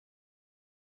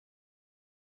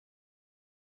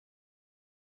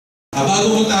Bago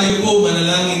po tayo po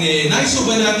manalangin, nais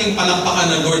ba nating palakpakan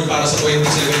ng Lord para sa 2017?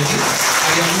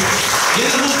 Kaya po,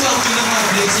 yan po ang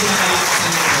pinaka-blessing na palakpakan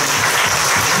ng Lord.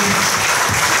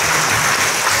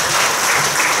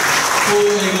 Po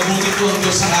ay mabuti po ang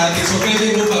Diyos sa atin. So pwede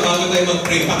mo pa, bago tayo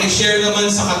mag-pray, pakishare naman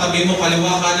sa katabi mo,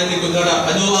 kaliwa, kanan, likod, harap.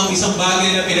 Ano ang isang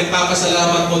bagay na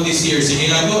pinagpapasalamat mo this year?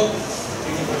 Sige nga po.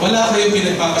 Wala kayong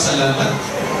pinagpapasalamat?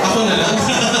 Ako na lang.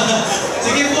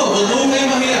 Sige po, huwag mo kayo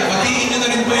mahiya. Patiin nyo na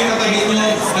rin po yung katabi nyo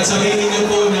at sabihin nyo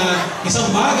po na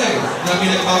isang bagay na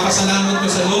pinagpapasalamat ko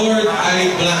sa Lord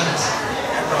ay blank.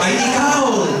 Ay ikaw.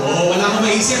 O wala kang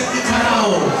maisip, ikaw.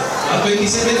 At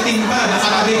 2017 pa,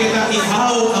 nakatabi kita,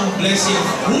 ikaw ang blessing.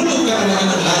 Hulog ka talaga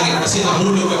ng langit kasi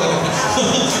nahulog ka talaga.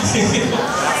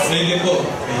 Sige po.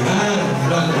 Ayan.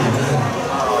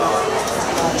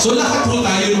 So lahat po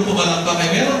tayo nung pumalakpak ay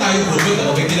meron tayong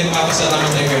hugot. May pinagpapasalamat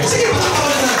tayo kayo. Sige,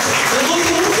 patakawan na.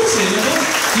 Nagulong-ulong sila.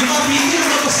 Yung mga pili, yung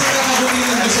mga pasakakabunin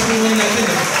ng Diyos sa buhay natin.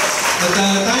 At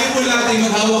tayo po lahat ay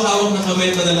maghawak-hawak ng kamay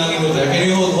at manalangin mo tayo. Can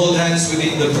you hold hands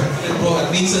within the prayer po? At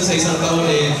minsan sa isang taon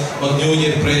mag-New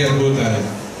Year prayer po tayo.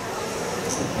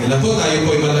 Kailan po tayo po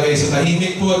ay malagay sa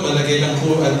tahimik po at malagay lang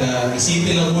po at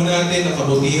isipin lang po natin ang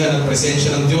kabutihan at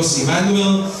presensya ng Diyos,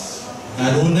 Emmanuel.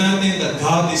 Ano natin that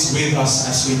God is with us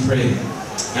as we pray.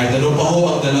 Kahit ano pa ho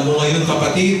ang dala mo ngayon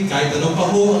kapatid, kahit ano pa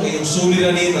ho ang iyong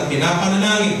suliranin at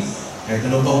pinapanalangin, kahit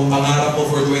ano pa ho ang pangarap mo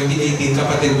for 2018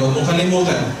 kapatid, huwag mong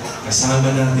kalimutan,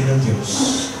 kasama natin ang Diyos.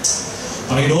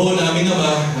 Panginoon, aming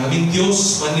Ama, aming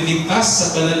Diyos, maniligtas sa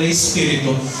banal na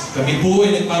Espiritu. Kami po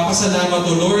ay nagpapasalamat,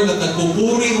 O Lord, at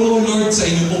nagpupuri, O Lord, sa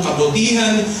inyong pong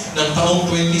kabutihan ng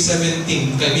taong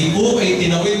 2017. Kami po ay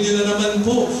tinawid nyo na naman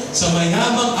po sa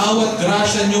mayamang awat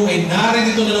grasya nyo ay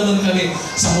narinito na naman kami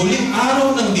sa huling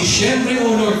araw ng Disyembre,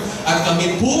 O Lord. At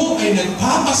kami po ay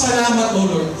nagpapasalamat, O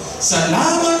Lord.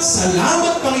 Salamat,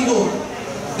 salamat, Panginoon.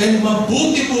 Dahil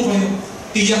mabuti po kayo.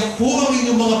 Tiyak po ang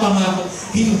inyong mga pangako.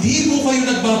 Hindi po kayo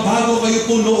nagbabago, kayo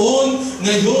po noon,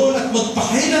 ngayon, at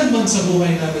magpakailanman sa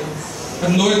buhay namin.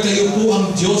 At Lord, kayo po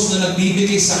ang Diyos na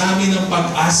nagbibigay sa amin ng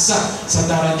pag-asa sa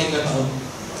darating na taon.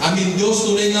 Aming Diyos,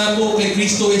 tunay nga po kay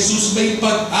Kristo Jesus, may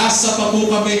pag-asa pa po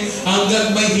kami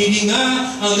hanggang may hininga,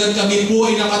 hanggang kami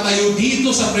po ay nakatayo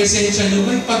dito sa presensya niyo,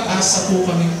 may pag-asa po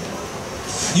kami.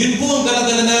 Yun po ang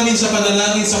daladala namin sa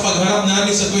panalangin sa pagharap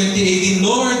namin sa 2018,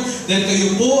 Lord, dahil kayo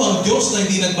po ang Diyos na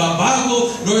hindi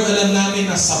nagbabago. Lord, alam namin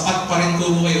na sapat pa rin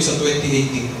po kayo sa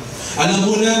 2018. Alam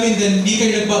po namin dahil hindi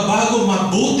kayo nagbabago,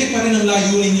 mabuti pa rin ang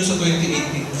layunin nyo sa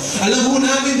 2018. Alam po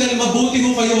namin dahil mabuti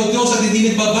po kayo, O Diyos, at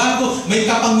hindi nagbabago, may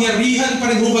kapangyarihan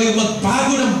pa rin po kayo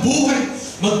magbago ng buhay,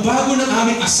 magbago ng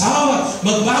aming asawa,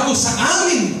 magbago sa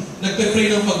amin. Nagpe-pray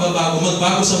ng pagbabago,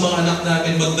 magbago sa mga anak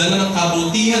namin, magdala ng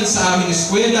kabutihan sa aming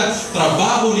eskwela,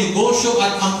 trabaho, negosyo,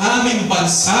 at ang aming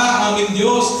bansa, aming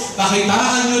Diyos.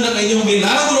 Pakitaan nyo ng inyong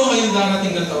milagro ngayong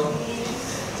darating na taon.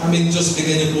 Aming Diyos,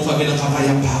 bigyan niyo po kami ng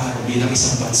kapayapaan bilang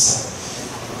isang bansa,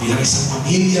 bilang isang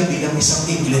pamilya, bilang isang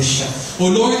iglesia. O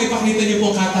Lord, ipakita niyo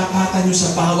po ang katapatan niyo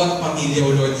sa bawat pamilya,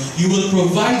 O Lord. You will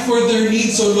provide for their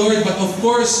needs, O Lord, but of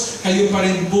course, kayo pa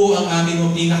rin po ang aming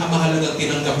pinakamahalagang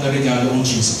tinanggap na regalo, O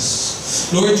Jesus.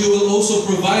 Lord, you will also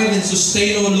provide and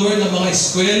sustain, O Lord, ang mga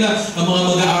eskwela, ang mga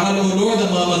mag-aaral, O Lord, ang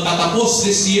mga magtatapos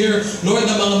this year, Lord,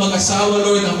 ang mga mag-asawa,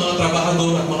 Lord, ang mga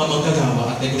trabahador at mga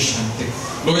manggagawa at negosyante.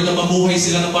 Lord, na mamuhay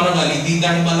sila ng parangal, hindi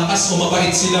dahil malakas o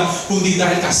mabait sila, kundi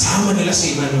dahil kasama nila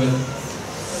si Emmanuel.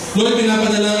 Lord,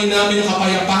 pinapanalangin namin ang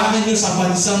kapayapaan niyo sa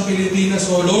bansang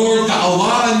Pilipinas, O Lord.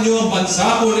 Kaawaan niyo ang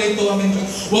bansa po na ito, amin.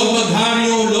 Huwag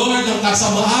maghari, O Lord, ang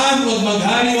kasamaan. Huwag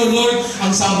maghari, O Lord,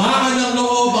 ang samaan ng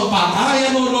loob, ang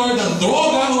patayan, O Lord, ang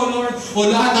droga, O Lord, o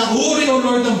lahat ng uri, O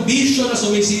Lord, ng bisyo na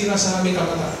sumisira sa aming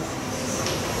kabataan.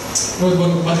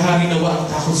 Lord, maghari nawa ang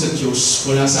takot sa Diyos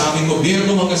mula sa aming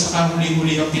gobyerno hanggang sa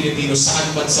kahuli-huli ng Pilipino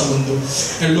saan man sa mundo.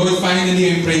 And Lord, finally,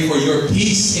 I pray for your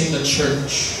peace in the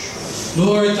church.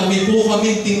 Lord, kami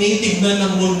tinitignan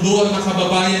ng mundo at ng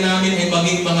kababayan namin ay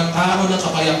maging mga tao ng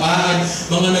kapayapaan,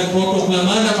 mga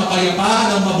nagproproklama ng kapayapaan,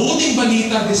 ng mabuting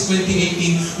balita this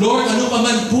 2018. Lord, ano pa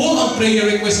man po ang prayer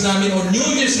request namin o New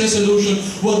Year's resolution,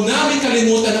 huwag namin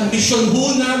kalimutan ang mission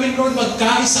po namin, Lord,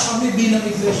 magkaisa kami bilang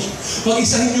iglesia.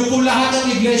 Pag-isahin niyo po lahat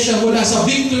ng iglesia mula sa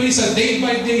victory, sa day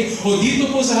by day, o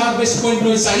dito po sa Harvest Point,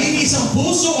 Lord, sa iisang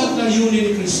puso at layunin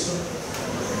ni Kristo.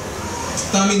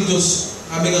 Taming Diyos,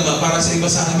 aming Ama, para sa iba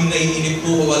sa aming naiinip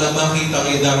po o wala makita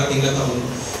ngayong darating na taon.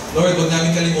 Lord, huwag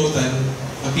namin kalimutan,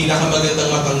 ang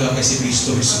pinakamagandang matanggap ay si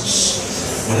Kristo Jesus.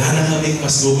 Wala na kaming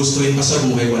mas gugustuhin pa sa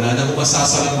buhay, wala na po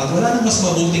masasarap at wala na mas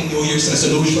mabuting New Year's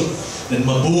resolution than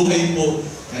mabuhay po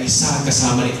kaisa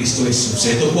kasama ni Kristo Jesus.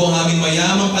 Ito po ang aming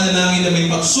mayamang panalangin na may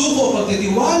pagsuko,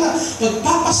 pagtitiwala,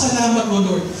 pagpapasalamat mo,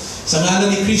 Lord. Sa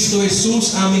ngalan ni Kristo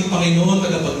Jesus, aming Panginoon,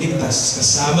 tagapagligtas,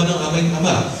 kasama ng aming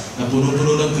Ama, na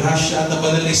puno-puno ng grasya at ng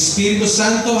banal na Espiritu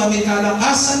Santo, aming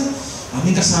kalakasan,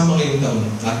 aming kasama ngayong taon.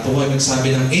 At po ay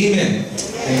magsabi ng Amen.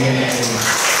 Amen.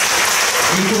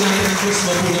 Ngayon po natin ang Diyos,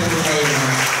 mapunan po tayo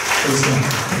ng Praise God.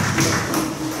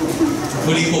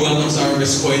 Muli po welcome sa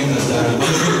HarvestPoint at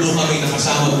malugod po kami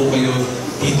nakasama po kayo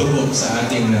dito po sa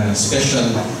ating special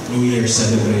New Year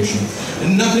celebration.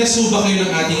 Na-bless po ba kayo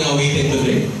ng ating awitin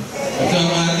today? At ang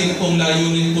ating pong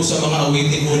layunin po sa mga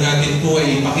awitin po natin po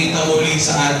ay ipakita muli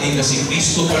sa atin na si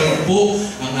Kristo pa rin po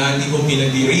ang ating pong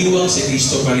pinagdiriwang, si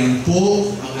Kristo pa rin po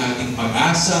ang ating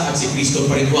pag-asa at si Kristo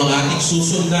pa rin po ang ating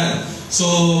susundan. So,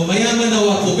 mayaman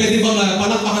nawa po, pwede bang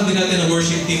palakpakan din natin ang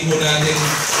worship team po natin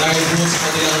dahil po sa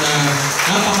kanilang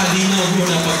napakalinaw po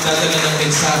na pagdadala ng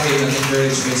mensahe at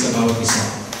encouragement sa bawat isa.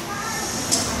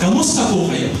 Kamusta po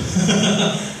kayo?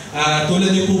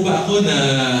 Tulad niyo po ba ako na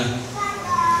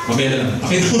mamaya na lang.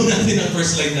 Pakita po natin ang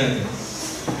first slide natin.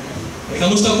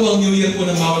 Kamusta po ang New Year po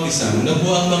ng bawat isa? Ano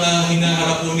po ang mga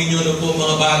hinaharap po ninyo? Ano po ang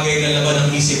mga bagay na laman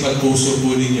ng isip at puso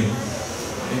po ninyo?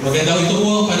 Maganda ito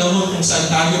po ang panahon kung saan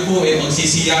tayo po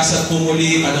magsisiyasat po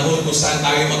muli, panahon kung saan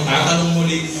tayo magtatanong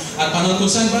muli, at panahon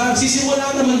kung saan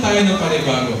sisimula naman tayo ng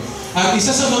panibago. At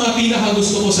isa sa mga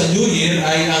pinakagusto ko sa New Year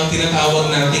ay ang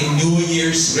tinatawag nating New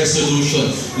Year's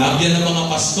Resolution. Love yan ng mga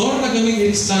pastor na gawing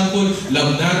example,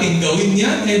 love natin gawin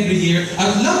yan every year,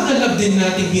 at love na love din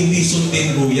natin hindi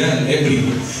sundin po yan every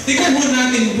year. Tingnan mo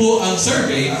natin po ang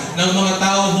survey ng mga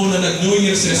tao po na nag-New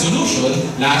Year's Resolution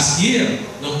last year,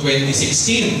 noong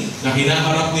 2016, na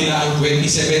hinaharap nila ang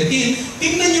 2017.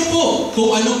 Tingnan niyo po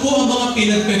kung ano po ang mga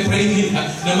pinagpe-pray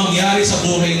nila na mangyari sa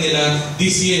buhay nila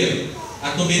this year.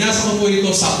 At nung binasa ko po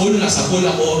ito, sapul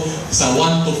ako sa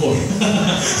 1 to 4.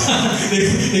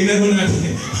 Tingnan mo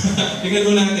natin. Tingnan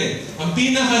mo natin. Ang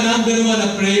pinaka-number 1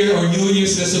 na prayer or New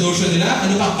Year's resolution nila,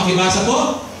 ano pa? Pakibasa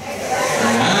po?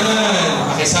 Ayan.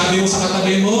 Pakisabi mo sa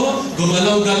katabi mo,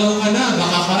 gumalaw-galaw ka na,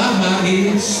 baka ka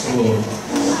ma-explore.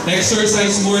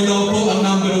 Exercise more daw po ang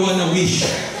number 1 na wish.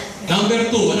 Number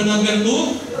 2. Ano number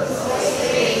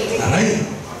 2? Aray.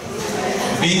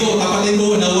 Biko, tapatin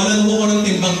ko, nawalan mo ko ng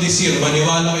timbang this year.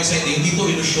 Maniwala kayo sa hindi to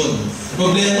ilusyon.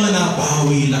 Problema na,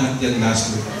 bawi lahat yan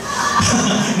last week.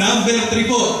 Number 3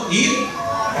 po, eat.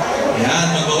 Yan,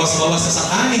 magbawas-bawas na sa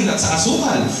kanin at sa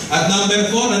asukal. At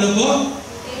number 4, ano po?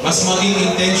 Mas maging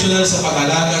intentional sa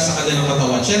pag-alaga sa kanilang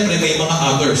katawan. Siyempre, may mga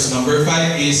others. Number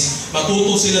 5 is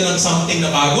matuto sila ng something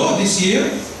na bago this year.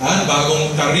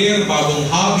 Bagong career, bagong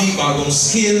hobby, bagong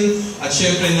skill. At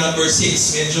siyempre, number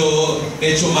 6,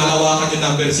 medyo malawakan yung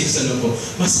number 6. Ano po?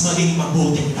 Mas maging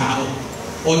mabuting tao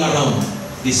all around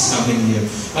this coming year.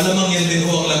 Malamang yan din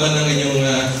po ang laman ng inyong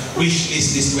wish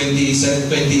list this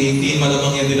 2018.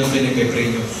 Malamang yan din ang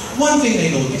pinag-pray nyo. One thing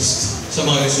I noticed sa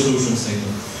mga resolutions na ito.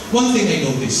 One thing I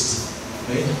noticed,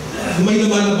 right? May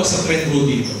lumalabas sa trend po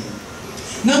dito.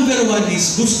 Number 1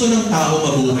 is, gusto ng tao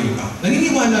mabuhay pa.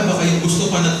 Naniniwala ba kayo gusto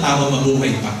pa ng tao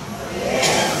mabuhay pa?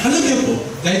 Alam niyo po,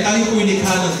 dahil tayo po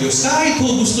inikha ng Diyos, kahit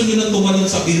po gusto niyo na tumalon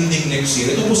sa building next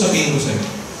year, ito po sabihin ko sa inyo.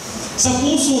 Sa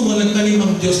puso mo, nagtanim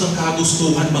ang Diyos ng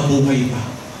kagustuhan mabuhay pa.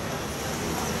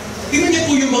 Tingnan niyo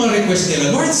po yung mga request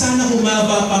nila, Lord, sana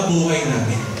humaba pa buhay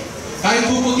namin.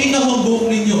 Kahit po tingnan mo ang buhok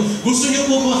ninyo, gusto niyo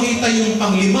po makita yung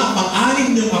pang-5,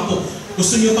 pang-6 niyong apo.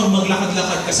 Gusto niyo pang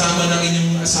maglakad-lakad kasama ng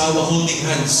inyong asawa holding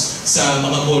hands sa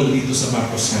mga mall dito sa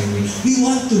Marcos Highway. We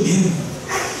want to live.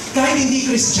 Kahit hindi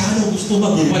Kristiyano, gusto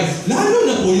mabuhay. Lalo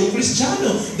na po yung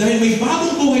Kristiyano. Dahil may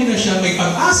bagong buhay na siya, may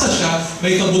pag-asa siya,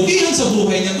 may kabutihan sa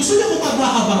buhay niya, gusto niya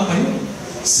kumabahaba pa yun.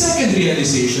 Second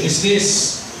realization is this.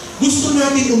 Gusto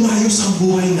natin umayos ang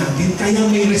buhay natin, kaya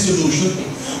may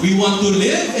resolution. We want to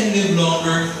live and live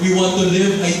longer. We want to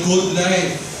live a good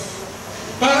life.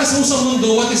 Para sa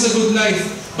mundo, what is a good life?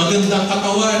 Magandang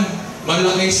katawan,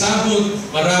 malaking sahod,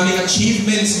 maraming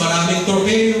achievements, maraming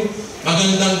torpedo,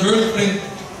 magandang girlfriend,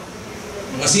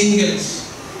 mga singles,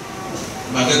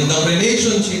 magandang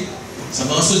relationship, sa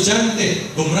mga estudyante,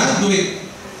 gumraduate,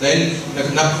 dahil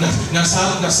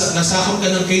nasakop ka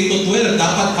ng K-12,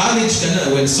 dapat college ka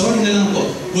na. Well, sorry na lang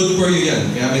po. Good for you yan.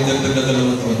 Kaya may dagdag na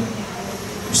 2 taon.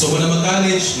 Gusto mo na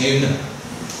mag-college? Ngayon na.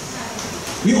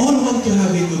 We all want to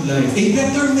have a good life. A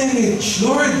better marriage.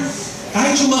 Lord,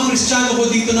 kahit yung mga Kristiyano ko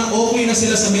dito na okay na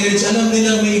sila sa marriage, alam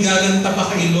nilang may gaganta pa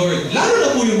kay Lord. Lalo na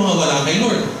po yung mga wala kay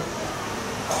Lord.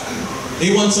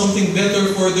 They want something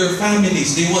better for their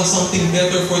families. They want something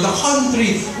better for the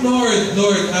country.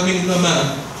 Lord, aming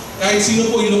naman. Kahit sino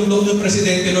po ilong ng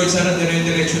presidente, Lord, sana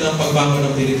dire-diretso ng pagbangon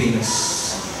ng Pilipinas.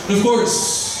 And of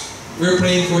course, we're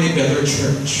praying for a better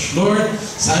church. Lord,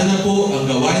 sana po ang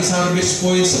gawain sa Harvest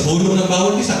Point, sa tulong ng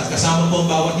bawat isa, kasama po ang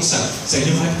bawat isa, sa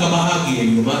inyong kabahagi, ay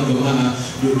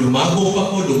lumago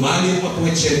pa po, lumalim pa po,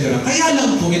 etc. Kaya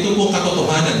lang po, ito po ang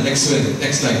katotohanan. Next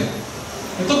slide.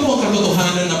 Ito po ang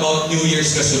katotohanan about New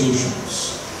Year's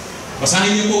resolutions.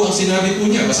 Basahin niyo po ang sinabi po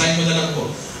niya. Basahin mo na lang po.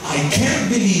 I can't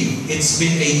believe it's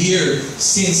been a year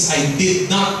since I did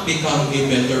not become a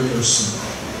better person.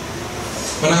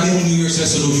 Marami hong New Year's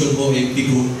resolution po ay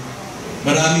bigo.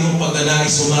 Marami hong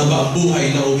pagnanais sumaba ang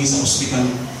buhay na uwi sa ospital.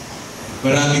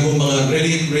 Marami hong mga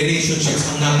relationships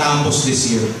ang natapos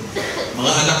this year.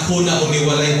 Mga anak po na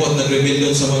umiwalay po at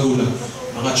nag-rebellion sa magulang.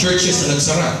 Mga churches na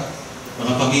nagsara.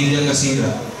 Mga pamilyang nasira.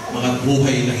 Mga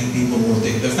buhay na hindi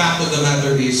pumuti. The fact of the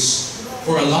matter is,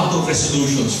 for a lot of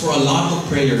resolutions, for a lot of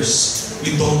prayers,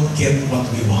 we don't get what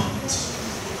we want.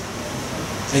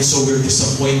 And so we're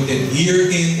disappointed year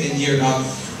in and year out.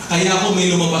 Kaya ako may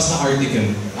lumabas na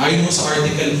article. Ayon mo sa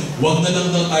article, wag na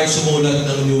lang daw tayo sumulat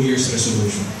ng New Year's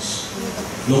resolutions.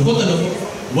 Lungkot ano po?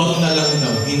 Wag na lang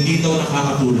daw. Hindi daw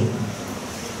nakakatulong.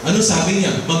 Ano sabi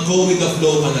niya? Mag-go with the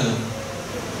flow ka na lang.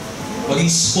 Maging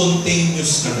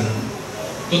spontaneous ka na lang.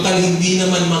 Total, hindi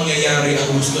naman mangyayari ang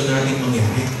gusto natin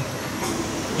mangyari.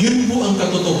 Yun po ang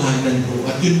katotohanan po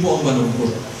at yun po ang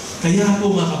malungkot. Kaya po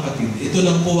mga kapatid, ito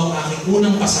lang po ang aking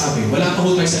unang pasabi. Wala pa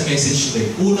po tayo sa message today.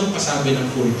 Unang pasabi lang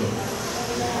po ito.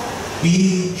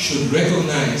 We should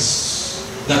recognize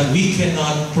that we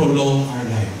cannot prolong our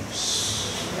lives.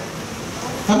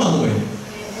 Tama mo yun?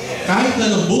 Kahit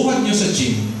anong buhat nyo sa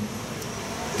gym,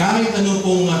 kahit anong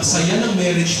pong saya ng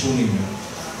marriage po ninyo,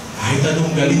 kahit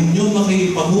anong galing nyo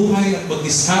makipamuhay at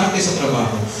mag-diskarte sa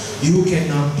trabaho, you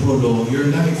cannot prolong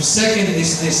your life. Second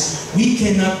is this, we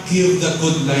cannot give the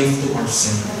good life to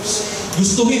ourselves.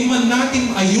 Gustuhin man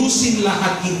natin ayusin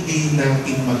lahat, hindi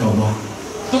natin magawa.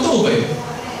 Totoo ba yun?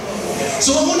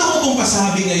 So, ang una ko pong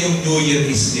pasabi ngayong New Year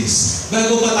is this.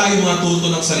 Bago pa tayo matuto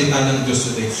ng salita ng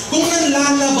Diyos today. Kung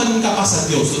nanlalaban ka pa sa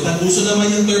Diyos, so uso naman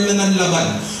yung term na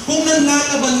nanlaban. Kung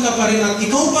nanlalaban ka pa rin at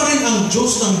ikaw pa rin ang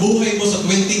Diyos ng buhay mo sa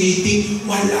 2018,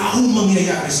 wala akong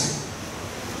mangyayari sa'yo.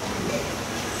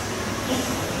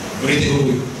 Ulitin ko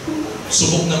po.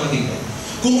 Subok na matita.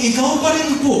 Kung ikaw pa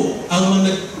rin po ang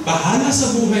nagbahala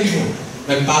sa buhay mo,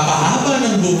 nagpapahaba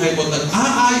ng buhay mo,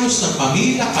 nag-aayos ng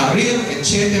pamilya, karir,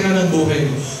 etc. ng buhay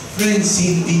mo, friends,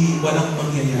 hindi walang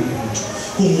mangyayari.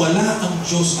 Kung wala ang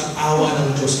Diyos at awa ng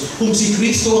Diyos, kung si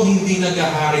Kristo ang hindi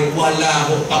nag-ahari,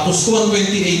 wala ho. Tapos ko ang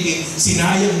 2018,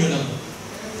 sinayang nyo lang.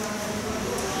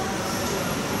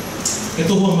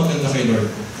 Ito po ang maganda kay Lord.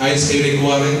 Ayon kay Rick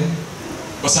Warren,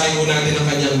 basahin mo natin ang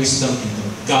kanyang wisdom dito.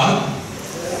 God,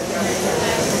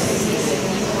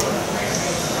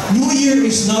 New Year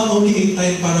is not only a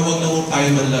time para wag na huwag tayo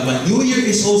manlaban. New Year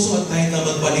is also a time na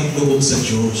magbalik loob sa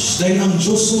Diyos. Dahil ang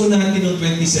Diyos po natin noong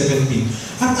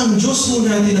 2017 at ang Diyos po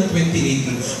natin ng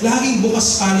 2018, laging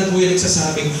bukas palad po yung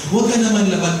nagsasabing, huwag ka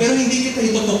naman laban, pero hindi kita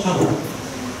itotokhang.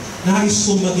 Nais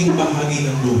kong maging bahagi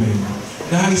ng buhay mo.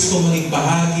 Nais ko maging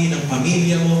bahagi ng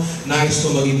pamilya mo. Nais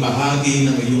ko maging bahagi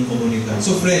ng iyong komunidad.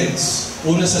 So friends,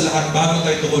 una sa lahat, bago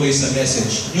tayo tumuloy sa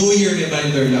message, New Year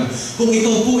reminder lang. Kung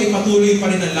ikaw po ay patuloy pa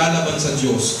rin ang lalaban sa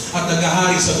Diyos at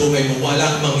nag-ahari sa buhay mo,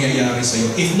 walang mangyayari sa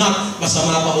iyo. If not,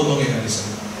 masama pa po mangyayari sa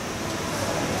iyo.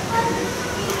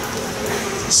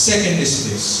 Second is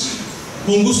this.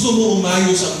 Kung gusto mo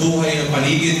umayos ang buhay ng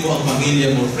paligid mo, ang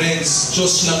pamilya mo, friends,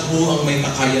 Diyos lang po ang may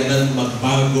kakayanan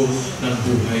magbago ng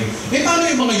buhay. Eh paano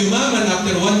yung mga yumaman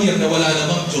after 1 year na wala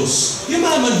namang Diyos?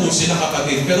 Yumaman po sila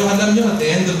kapatid. Pero alam nyo, at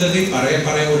the end of the day,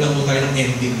 pare-pareho lang po tayo ng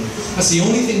ending. Kasi the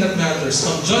only thing that matters,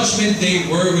 on Judgment Day,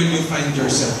 where will you find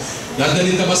yourself?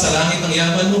 Dadalhin ka ba sa langit ng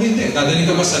yaman mo? Hindi. Dadalhin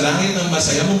ka ba sa langit ng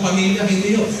masaya mong pamilya?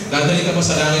 Hindi yun. Dadalhin ka ba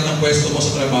sa langit ng pwesto mo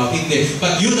sa trabaho? Hindi.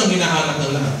 But yun ang hinahanap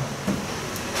ng lahat.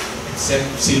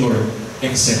 Except si Lord.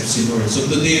 Except si Lord. So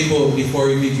today po, before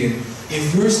we begin,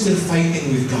 if you're still fighting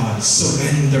with God,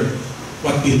 surrender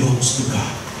what belongs to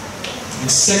God. And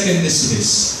second is this.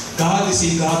 God is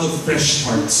a God of fresh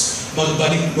hearts.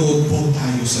 Magbalik loob po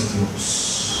tayo sa Diyos.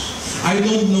 I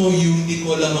don't know you, hindi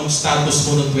ko alam ang status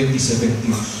mo noong 2017.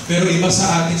 Pero iba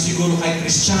sa atin siguro kahit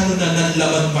Kristiyano na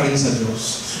nanlaban pa rin sa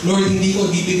Diyos. Lord, hindi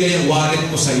ko bibigay ang wallet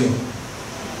ko sa iyo.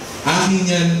 Akin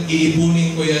yan,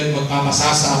 iipunin ko yan,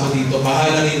 magpapasasa ako dito,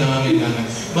 bahala rin ang kailangan.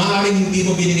 Maaaring hindi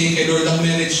mo binigay kay Lord ang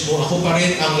marriage mo, ako pa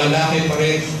rin, ang lalaki pa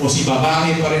rin, o si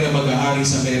babae pa rin ang mag-aari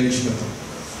sa marriage mo.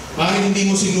 Maaaring hindi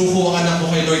mo sinuko ang anak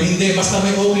mo kay Lord, hindi, basta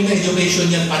may okay na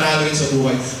education yan, panalo yan sa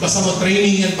buhay. Basta mo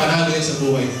training yan, panalo yan sa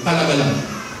buhay. Talaga lang.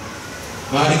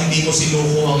 Maaaring hindi mo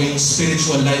sinuko ang iyong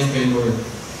spiritual life kay Lord.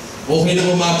 Okay lang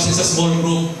umabsent sa small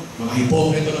group, Mga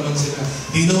hipokrito naman sila.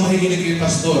 Di na makikinig kay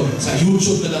pastor. Sa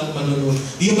YouTube na lang manonood.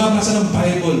 Di ka babasa ng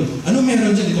Bible. Ano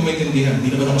meron dyan? Di ko maintindihan.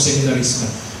 Di naman ako seminarista.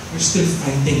 We're still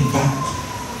fighting back.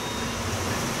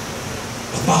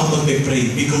 At pa ako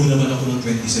magpe-pray. Bigaw naman ako ng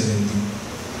 2017.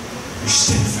 We're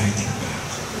still fighting back.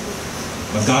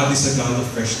 But God is a God of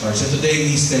fresh starts. And today,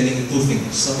 He's telling you two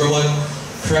things. Number one,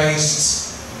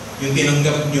 Christ, yung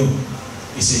tinanggap nyo,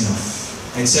 is enough.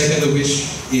 And second of which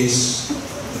is,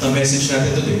 at ang message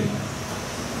natin today,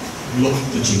 look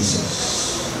to Jesus.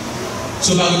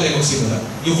 So bago tayo magsimula,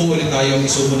 yuko ulit tayo ang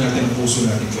isubo natin ang puso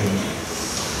natin kayo.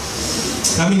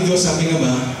 Aming Diyos, aming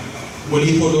Ama,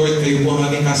 muli po Lord, kayo po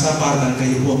ang aming kasapatan,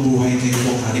 kayo po ang buhay, kayo po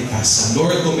ang kaligtasan.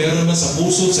 Lord, kung meron naman sa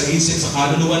puso, sa isip, sa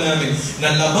kaluluwa namin,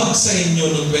 na labag sa inyo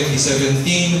noong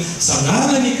 2017, sa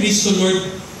ngalan ni Kristo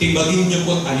Lord, tibagin niyo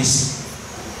po at alisin.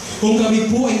 Kung kami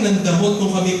po ay nandamot,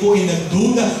 kung kami po ay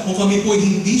nagduda, kung kami po ay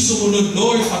hindi sumunod,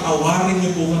 Lord, patawarin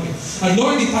niyo po kami. At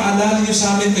Lord, ipaalala niyo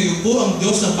sa amin, kayo po ang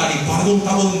Diyos ng panibagong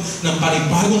taon, ng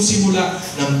panibagong simula,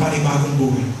 ng panibagong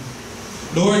buhay.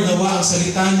 Lord, nawa ang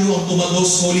salita niyo ang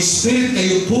tumagos. Holy Spirit,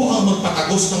 kayo po ang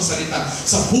magpatagos ng salita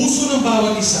sa puso ng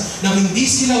bawat isa, na hindi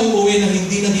sila uuwi, na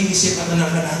hindi nag-iisip at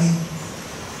nananalangin.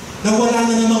 Na wala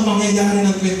na namang mangyayari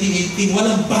ng 2018.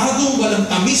 Walang bagong, walang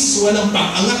tamis, walang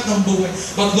pag-angat ng buhay.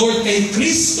 But Lord, kay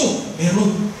Kristo,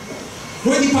 meron.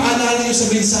 Lord, ipaalala niyo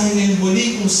sa mensahe ngayon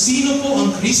muli kung sino po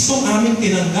ang Kristo aming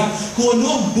tinanggap, kung ano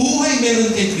ang buhay meron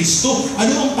kay Kristo,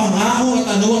 ano ang pangako at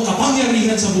ano ang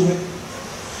kapangyarihan sa buhay.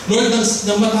 Lord,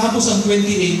 nang matapos ang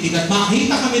 2018 at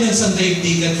makita kami ng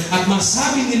sandaigdigan at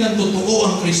masabi nilang totoo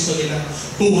ang Kristo nila,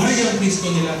 buhay ang Kristo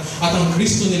nila, at ang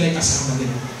Kristo nila ay kasama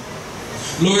nila.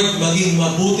 Lord, maging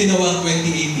mabuti nawa ang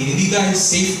 2018. Hindi dahil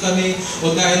safe kami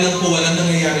o dahil lang po walang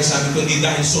nangyayari sa amin, kundi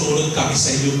dahil sumunod kami sa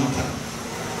iyong tapat.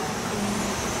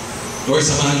 Lord,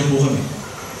 samahan niyo po kami.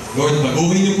 Lord,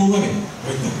 baguhin niyo po kami.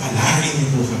 Lord, magpalain niyo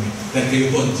po kami. Dahil kayo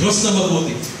po ang Diyos na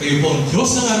mabuti. Kayo po ang Diyos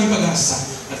ng aming pag-asa.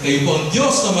 At kayo po ang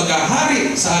Diyos na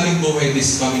mag-ahari sa aming buhay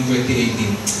this coming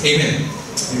 2018. Amen.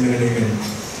 Amen and amen.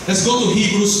 Let's go to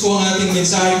Hebrews po. Ang ating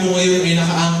mensahe po ngayon ay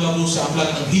nakaangkla po sa aklat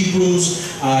ng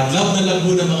Hebrews. Love na love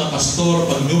po ng mga pastor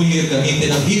pag New Year gamitin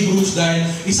ng Hebrews dahil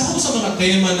isa po sa mga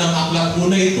tema ng aklat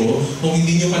po na ito, kung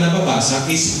hindi nyo pa nababasa,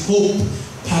 is hope,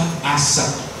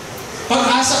 pag-asa.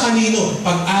 Pag-asa kanino?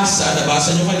 Pag-asa,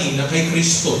 nabasa nyo kanina, kay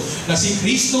Kristo. Na si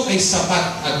Kristo ay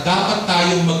sapat at dapat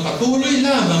tayong magpatuloy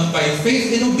lamang by faith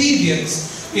and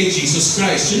obedience kay Jesus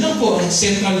Christ. Yun lang po ang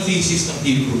central thesis ng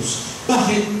Hebrews.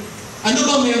 Bakit? Ano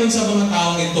ba meron sa mga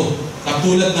taong ito?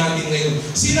 Katulad natin ngayon.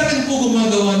 Sila rin po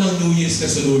gumagawa ng New Year's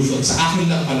resolution. Sa akin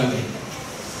lang palagay.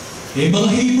 Mga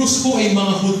Hebrews po ay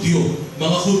mga Hudyo.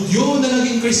 Mga Hudyo na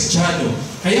naging Kristiyano.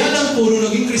 Kaya lang po, nung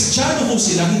naging Kristiyano po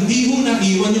sila, hindi mo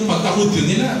naiwan yung pagka-Hudyo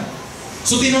nila.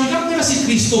 So tinanggap nila si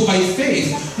Kristo by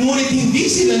faith, ngunit hindi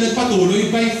sila nagpatuloy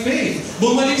by faith.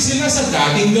 Bumalik sila sa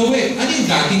dating gawin. Ano yung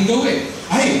dating gawin?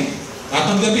 Ay,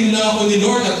 tatanggapin lang ako ni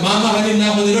Lord at mamahalin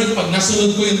lang ako ni Lord pag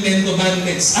nasunod ko yung 10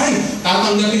 Commandments. Ay,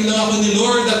 tatanggapin lang ako ni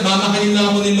Lord at mamahalin lang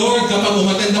ako ni Lord kapag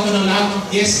umattend ako ng lahat ng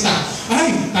fiesta.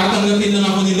 Ay, tatanggapin lang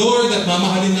ako ni Lord at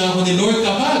mamahalin lang ako ni Lord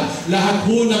kapag lahat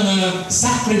po ng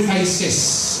sacrifices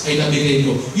ay nabigay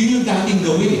ko. Yun yung dating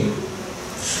gawin.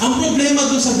 Ang problema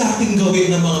doon sa dating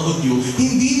gawin ng mga Hudyo,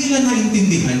 hindi nila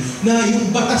naintindihan na yung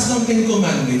batas ng 10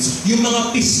 Commandments, yung mga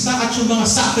pista at yung mga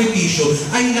sakripisyo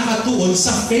ay nakatuon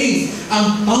sa faith.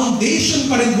 Ang foundation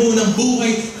pa rin po ng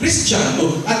buhay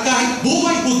Kristiyano at kahit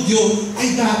buhay Hudyo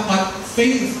ay dapat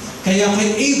faith. Kaya kay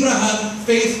Abraham,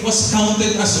 faith was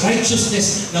counted as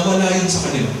righteousness na wala yun sa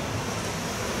kanila.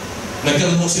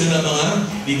 Nagkaroon po sila ng mga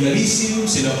legalism,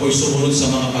 sila po'y sumunod sa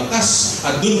mga batas,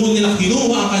 at doon po nila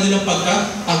kinuha ang kanilang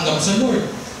pagkatanggap sa Lord.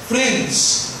 Friends,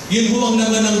 yun po ang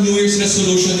naman ng New Year's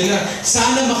resolution nila.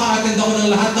 Sana maka-attend ako ng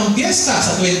lahat ng fiesta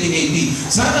sa 2018.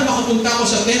 Sana makapunta ako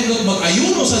sa templo at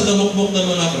mag-ayuno sa damukmok ng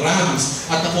mga rams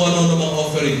at nakuha ng mga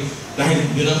offering. Dahil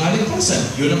yun ang kaligtasan,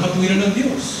 yun ang katwiran ng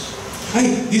Diyos.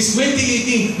 Ay, this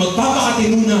 2018,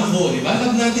 magpapakatino na ako. Diba?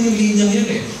 Alam natin yung linyang yan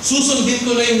eh. Susundin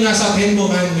ko na yung nasa 10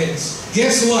 Commandments.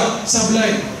 Guess what?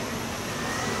 Sablay.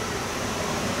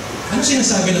 Ano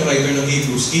sinasabi ng writer ng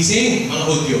Hebrews? Gising, mga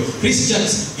Hudyo.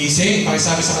 Christians, gising.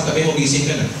 Pakisabi sa katabi mo, gising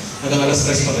ka na. Hanggang alas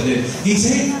 3 pa ka din.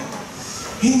 Gising.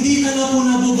 Hindi ka na po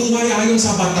nabubuhay ayon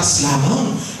sa batas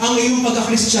lamang. Ang iyong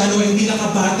pagka-Kristiyano ay hindi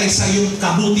nakabatay sa iyong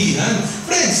kabutihan.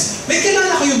 Friends, may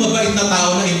kilala kayong mabait na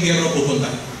tao na impyerno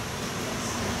pupunta?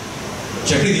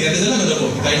 Siyempre, hindi natin alam, ano po?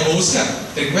 Tayo na uhusga.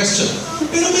 Trick question.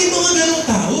 Pero may mga ganong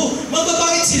tao.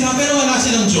 Mababait sila, pero wala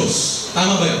silang Diyos.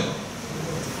 Tama ba yun?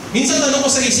 Minsan tanong ko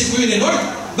sa isip ko yun, Lord,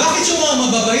 Bakit yung mga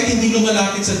mababait hindi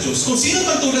lumalapit sa Diyos? Kung sino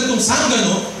pang tulad kong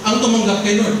sanggano ang tumanggap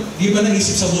kay Lord, di ba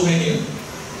naisip sa buhay niyo?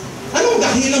 Anong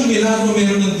dahilang milagro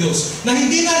meron ng Diyos na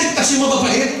hindi naligtas yung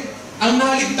mababait? Ang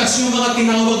naligtas yung mga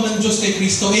tinawag ng Diyos kay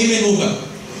Kristo. Amen o ba?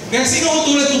 Kaya sino ang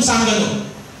tulad kong sanggano?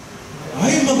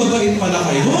 Ay, mababait pala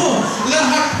kayo.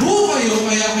 Lahat po kayo,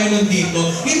 kaya kayo nandito.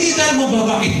 Hindi dahil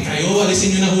mababait kayo,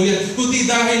 alisin nyo na ho yan, kundi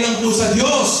dahil lang po sa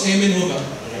Diyos. Amen ho ba?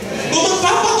 Kung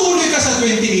magpapatuloy ka sa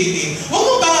 2018, huwag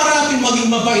mo pangarapin maging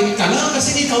mabait ka lang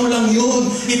kasi ikaw lang yun.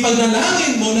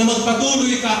 Ipagnalangin mo na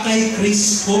magpatuloy ka kay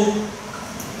Kristo.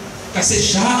 Kasi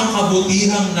siya ang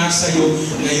kabutihang nasa iyo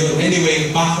ngayon.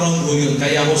 Anyway, background ko yun.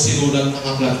 Kaya ako sinulat ang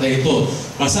aklat na ito.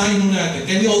 Basahin mo natin.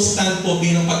 Can you all stand po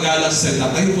bilang paggalang sa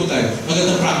salita? Tayo po tayo.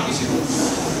 Magandang practice ito.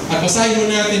 At basahin mo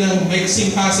natin ang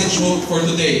mixing passage for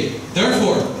today.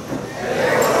 Therefore,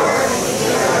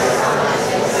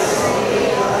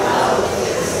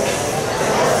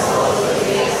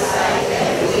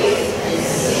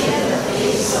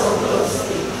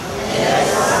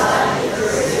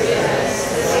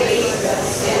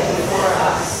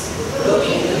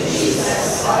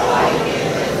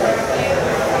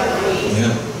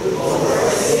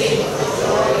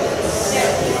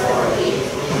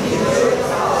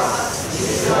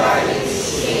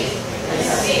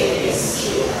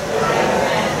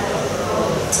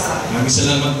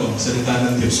 salamat po. Salita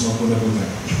ng Diyos. Mapuna po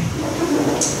tayo.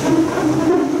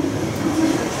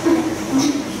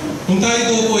 Kung tayo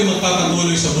po ay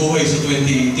magpapatuloy sa buhay sa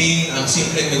 2018, ang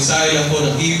simpleng mensahe lang po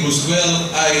ng Hebrews 12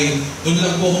 ay doon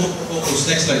lang po mag-focus.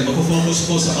 Next slide. Mag-focus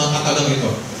po sa mga katagang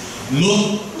ito.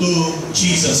 Look to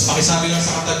Jesus. Pakisabi lang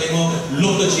sa katabi mo,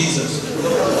 look to Jesus.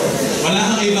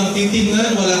 Wala kang ibang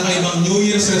titignan, wala kang ibang New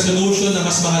Year's resolution na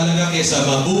mas mahalaga kaysa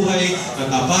mabuhay,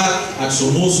 natapat, at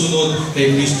sumusunod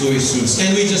kay Kristo Jesus.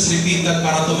 Can we just repeat that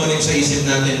para tumanim sa isip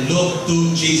natin? Look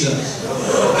to Jesus.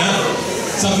 Now,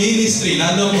 sa ministry,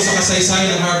 lalo po sa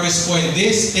kasaysayan ng Harvest Point,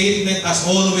 this statement has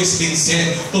always been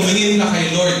said, tumingin ka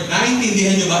kay Lord.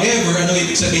 Naintindihan niyo ba ever ano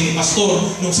ibig sabihin ni Pastor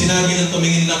nung sinabi ng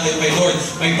tumingin lang kayo kay Lord?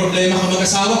 May problema ka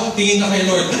mag-asawa, tingin ka kay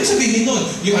Lord. Ano sabihin nun?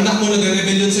 Yung anak mo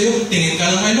nagre-rebellion sa'yo, tingin ka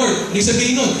lang kay Lord. Ano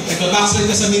sabihin nun? Nagpa-backslide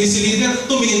ka sa ministry leader,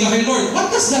 tumingin ka kay Lord.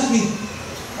 What does that mean?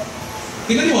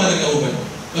 Pinaliwanag ka ba?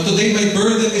 But today, my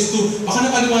burden is to, baka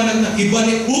napaliwanag na,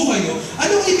 ibalik po kayo.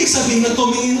 Anong ibig sabihin na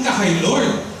tumingin ka kay Lord?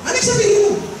 Anong sabihin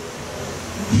mo?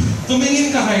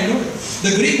 Tumingin ka kay Lord.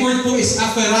 The Greek word po is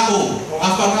aphorao.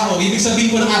 Aphorao. Ibig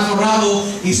sabihin po ng aphorao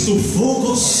is to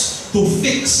focus, to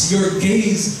fix your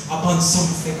gaze upon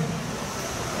something.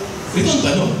 Ito ang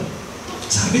tanong.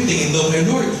 Sabi, tingin daw kay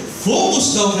Lord.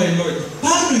 Focus daw kay Lord.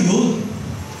 Paano yun?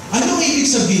 Anong ibig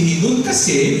sabihin nun?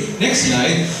 Kasi, next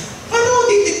slide, paano mo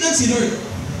titignan si Lord?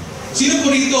 Sino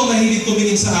po rito ang mahilig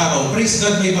tumingin sa araw? Praise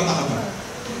God, may mata ka pa.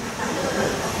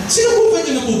 Sinubukan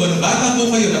niyo na po ba? Bata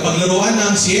po kayo na paglaruan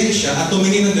ng siyensya at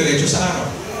tumingin ng diretso sa araw.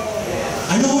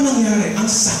 Ano ho nangyari? Ang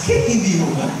sakit, hindi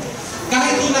mo ba?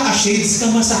 Kahit kung naka-shades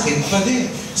ka, masakit pa din.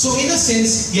 So in a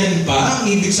sense, yan ba ang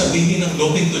ibig sabihin ng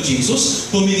looking to Jesus?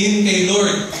 Tumingin kay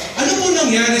Lord. Ano po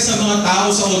nangyari sa mga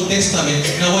tao sa Old Testament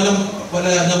na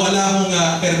wala akong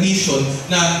permission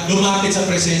na lumapit sa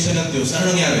presensya ng Diyos?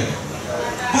 Ano nangyari?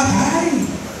 Patay!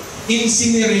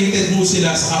 Incinerated mo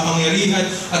sila sa kapangyarihan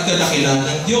at kadakilaan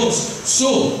ng Diyos.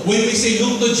 So, when we say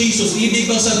look to Jesus, ibig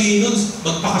bang sabihin nun,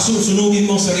 magpakasunugin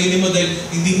mo ang sarili mo dahil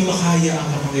hindi mo makaya ang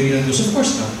kapangyarihan ng Diyos? Of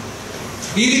course not.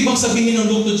 Ibig bang sabihin ng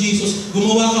look to Jesus,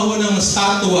 gumawa ka ho ng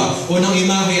statua o ng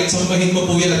imahe at sambahin mo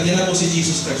po yan at yan na po si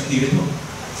Jesus Christ. Hindi rin mo.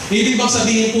 Ibig bang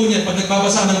sabihin po niyan, pag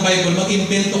nagbabasa ng Bible,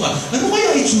 mag-invento ka, ano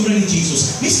kaya itsura ni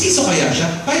Jesus? Mistiso kaya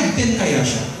siya? 5'10" kaya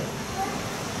siya?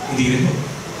 Hindi rin mo.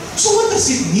 So what does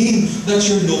it mean that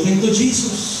you're looking to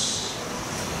Jesus?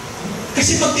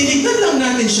 Kasi pag tinignan lang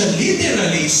natin siya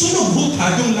literally, sunog ho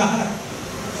tayong lahat.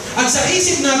 At sa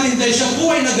isip natin dahil siya po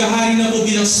ay naghahari na po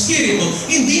bilang spirito,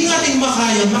 hindi natin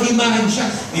makaya ma-imagine siya.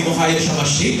 Hindi mo kaya siya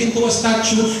ma-shape into a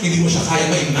statue, hindi mo siya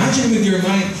kaya ma-imagine with your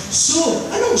mind. So,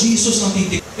 anong Jesus ang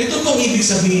titig? Ito pong ibig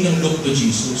sabihin ng look to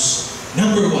Jesus.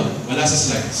 Number 1, wala sa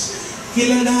slides.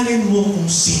 Kilalanin mo kung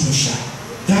sino siya.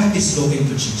 That is looking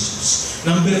to Jesus.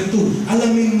 Number 2,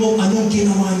 alamin mo anong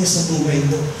ginawa niya sa buhay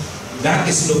mo. That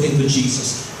is looking to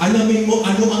Jesus. Alamin mo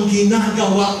ano ang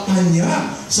ginagawa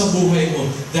niya sa buhay mo.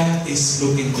 That is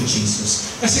looking to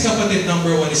Jesus. Kasi kapatid,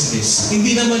 number 1 is this.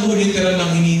 Hindi naman ho literal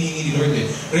ang hinihingi ni Lord.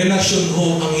 Relasyon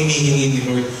ho ang hinihingi ni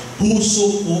Lord.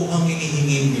 Puso ho ang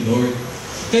hinihingi ni Lord.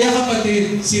 Kaya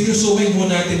kapatid, seryosohin mo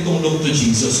natin itong look to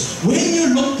Jesus. When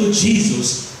you look to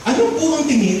Jesus, ano po ang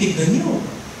tinitignan niyo?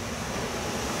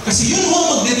 Kasi yun ho ang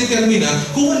magdedetermina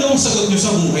kung ano ang sagot nyo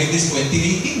sa buhay this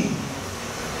 2018.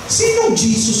 Sinong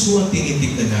Jesus ho ang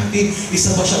tinitignan natin?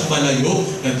 Isa ba siyang malayo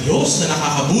na Diyos na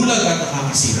nakakabulag at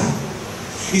nakakasira?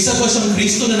 Isa ba siyang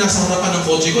Kristo na nasa harapan ng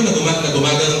kotse ko na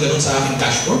gumagano'n ganon sa aking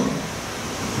dashboard?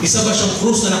 Isa ba siyang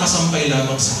krus na nakasampay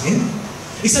lamang sa akin?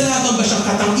 Isa lamang ba siyang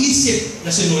katang-isip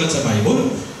na sinulat sa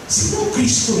Bible? Sino ang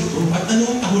Kristo ito? At ano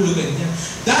ang kahulugan niya?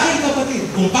 Dahil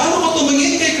kapatid, kung paano ka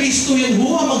tumingin kay Kristo, yan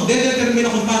ho ang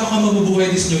magdedetermina kung paano ka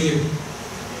mabubuhay this New Year.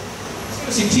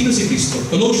 Sino si Kristo?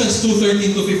 Colossians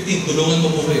 2:13-15, tulungan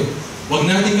mo po kayo.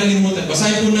 Huwag natin kalimutan.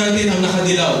 Basahin po natin ang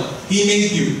nakadilaw. He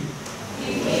made you.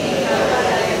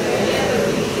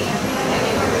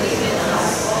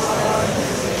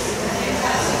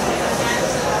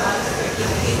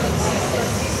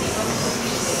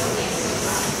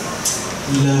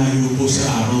 Layo po sa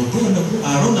araw po. Ano po?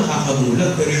 Araw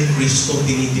nakakabulag, pero yung Kristo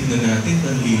tinitignan natin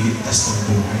ang liligtas ng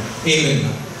buhay. Amen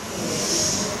ba?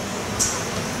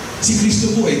 Si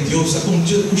Kristo po ay Diyos. At kung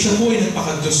siya po ay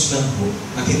nagpaka-Diyos lang po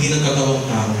at hindi ng katawang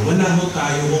tao, wala ho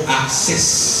tayong access.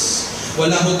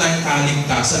 Wala ho tayong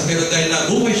kaligtasan. Pero dahil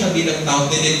nabuhay siya bilang tao,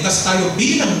 niligtas tayo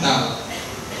bilang tao,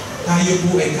 tayo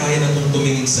po ay kaya na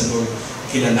tumingin sa Lord.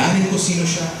 Kilalanin ko sino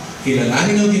siya,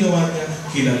 kilalanin ang ginawa niya,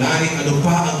 kilalanin ano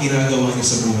pa ang ginagawa niya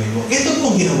sa buhay mo. Ito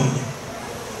po ang ginawa niya.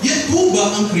 Yan po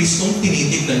ba ang Kristong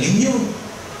tinitignan ninyo?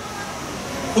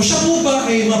 O siya po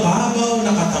ba ay mababaw,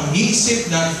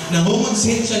 nakatangisip, na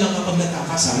nangongonsensya lang kapag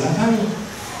nagkakasala tayo?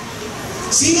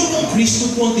 Sino pong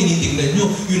Kristo po ang tinitignan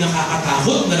nyo? Yung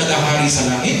nakakatakot na nagahari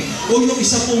sa langit? O yung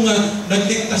isa pong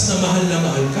nagligtas na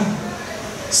mahal ka?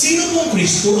 Sino pong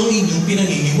Kristo ang inyong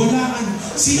pinaniniwalaan?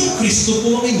 Sino Kristo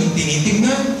po ang inyong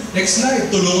tinitignan? Next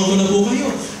slide, tulungan ko na po kayo.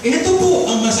 Ito po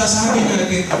ang masasabi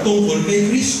natin tungkol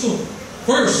kay Kristo.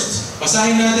 First,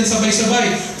 basahin natin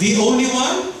sabay-sabay. The only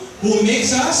one who makes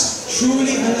us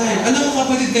truly alive. Alam mo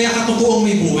kapatid, kaya katotoong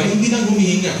may buhay, hindi lang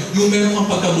humihinga. Yung meron kang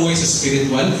pagkabuhay sa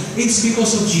spiritual, it's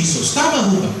because of Jesus. Tama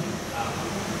ho ba?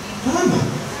 Tama.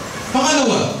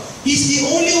 Pangalawa, He's the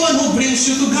only one who brings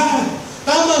you to God.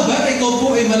 Tama ba? Ikaw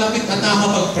po ay malapit at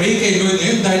nakakapag-pray kay Lord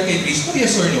ngayon dahil kay Kristo?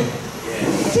 Yes or no?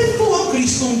 Yan po ang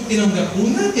Kristong tinanggap po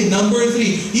natin. Number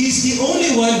 3, He is the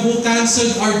only one who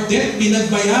canceled our debt,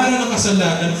 pinagbayaran ng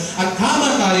kasalanan at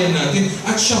kamatayan natin,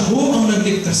 at siya po ang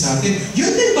nagligtas sa atin.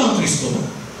 Yan din ba ang Kristo?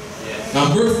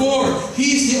 Number 4, He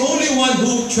is the only one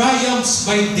who triumphs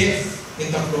by death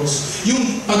in the cross.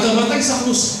 Yung pagkamatay sa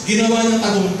krus, ginawa niyang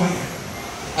tagumpay.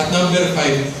 At number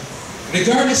 5,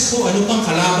 regardless po ano pang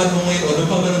kalaban mo ngayon, ano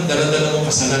pa man ang daladala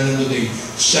mong kasalanan today,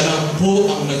 siya lang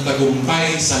po ang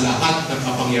nagtagumpay sa lahat ng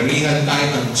kapangyarihan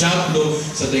kahit ang diablo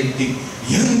sa daigdig.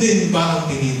 Yan din ba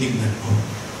ang tinitignan ko?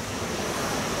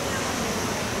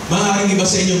 Maaaring iba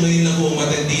sa inyo ngayon lang po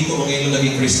umaten dito o ngayon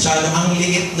naging Kristiyano, ang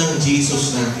liit ng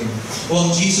Jesus natin. O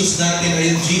ang Jesus natin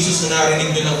ay yung Jesus na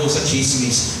narinig nyo lang po sa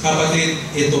chismis. Kapatid,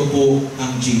 ito po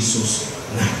ang Jesus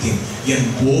natin. Yan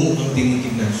po ang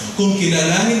tinitignan. Kung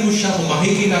kilalanin mo siya, kung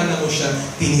makikilala mo siya,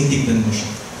 tinitignan mo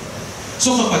siya.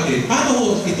 So kapatid, paano ho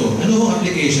ito? Ano ho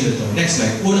application ito? Next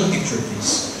slide. Unang picture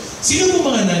please. Sino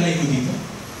po mga nanay ko dito?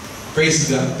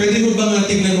 Praise God. Pwede mo bang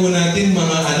tignan ho natin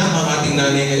mga anak, ang ating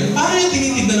nanay ngayon? Paano yung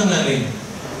tinitignan ng nanay?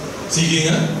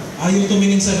 Sige nga. Ayaw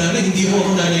tumingin sa nanay, hindi mo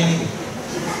ako nanay niyo.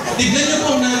 Tignan niyo po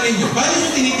ang nanay niyo. Paano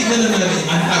yung tinitignan ng nanay?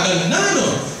 Ang tagal na, no?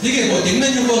 Sige po,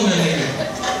 tignan niyo po ang nanay niyo.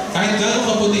 Kahit gano'ng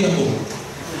kaputi ang buhok.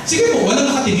 Sige po, walang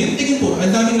nakatingin. Tingin po, ang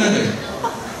daming nanay.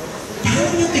 Paano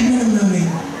niyo tignan ng nanay?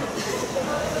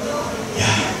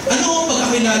 Yeah. Ano ang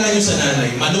pagkakilala niyo sa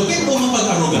nanay? Malupit o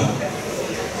mapag-aruga?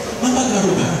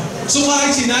 Mapag-aruga. So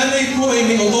kahit si nanay po ay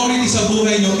may authority sa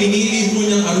buhay niyo, pinili mo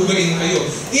niyang arugain kayo.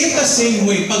 In the same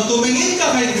way, pag tumingin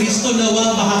ka kay Kristo,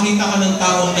 nawa makakita ka ng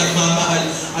taong nagmamahal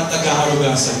at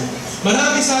nag-aaruga sa iyo.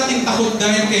 Marami sa ating takot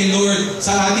dahil kay Lord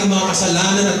sa ating mga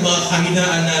kasalanan at mga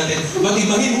kahinaan natin. But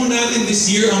ibahin mo natin this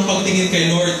year ang pagtingin kay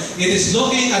Lord. It is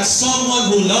looking at someone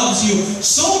who loves you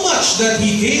so much that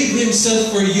He gave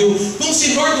Himself for you. Kung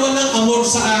si Lord walang amor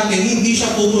sa atin, hindi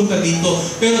siya pupunta dito.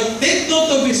 Pero take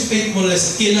note of His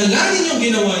faithfulness. Kilalanin yung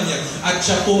ginawa niya at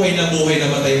siya po ay nabuhay na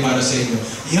matay para sa inyo.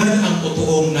 Yan ang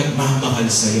totoong nagmamahal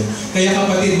sa iyo. Kaya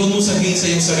kapatid, huwag mo sabihin sa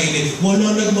iyong sarili,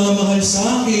 wala nagmamahal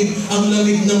sa akin. Ang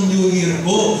lamig ng New Year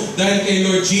ko. Dahil kay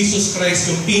Lord Jesus Christ,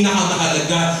 yung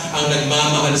pinakamahalaga ang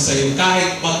nagmamahal sa iyo.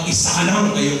 Kahit mag-isa ka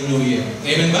lang ngayong New Year.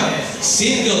 Amen ba?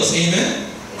 Singles,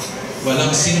 amen?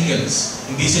 Walang singles.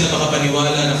 Hindi sila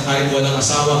makapaniwala na kahit walang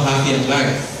asawa, happy ang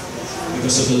life.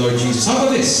 Because of the Lord Jesus. How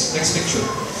about this? Next picture.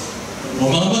 O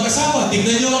mga mag-asawa,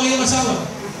 tignan niyo ang iyong asawa.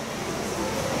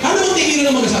 Ano ang tingin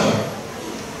na ng mag-asawa?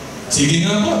 Sige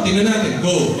nga po, tingnan natin.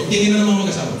 Go. Tingin na ng mga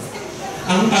mag-asawa.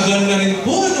 Ang tagal na rin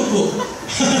po, ano po?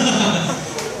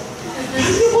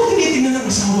 Paano po tinitingnan ng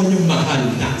asawa niyong mahal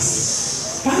na.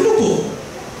 Paano po?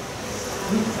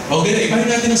 Okay, ipahin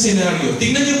natin ang senaryo.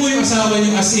 Tingnan niyo po yung asawa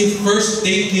niyo as if first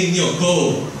date ninyo.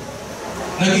 Go!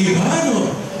 Nag-iba,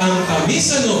 no? Ang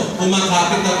tamis,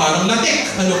 umakapit na parang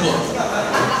latik. Ano po?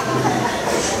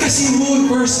 Kasi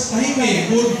first time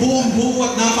buong-buo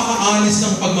at napaka-honest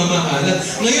ng pagmamahalan.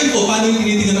 Ngayon po, paano yung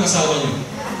tinitingnan ng asawa niyo?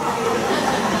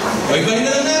 Ibahin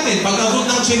na lang natin, pag-abot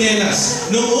ng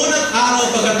tsinelas. Noong unang araw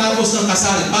pagkatapos ng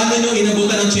kasal, paano nyo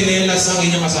inabutan ng tsinelas ang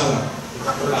inyong asawa?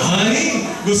 Ay,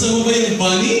 gusto mo ba yung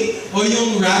bunny o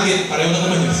yung rabbit? Pareho na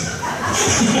naman yun.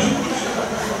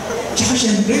 Tsaka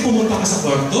syempre, pumunta ka sa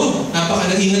kwarto.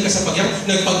 Napaka-naingat ka sa pagyak.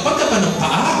 Nagpagpag ka pa ng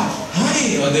paa.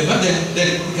 Ay, o diba?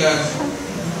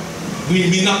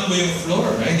 Minak mo yung floor.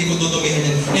 Ay, hindi ko tutumihan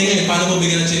yan. Eh ngayon, paano mo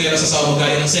bigyan ng tsinelas sa asawa mo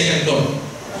gaya ng second door?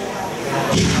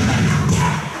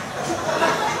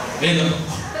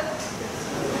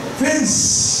 Friends,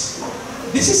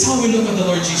 this is how we look at the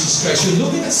Lord Jesus Christ. You're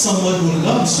looking at someone who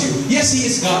loves you. Yes, He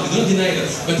is God. We don't deny that.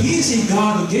 But He is a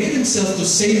God who gave Himself to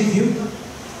save you.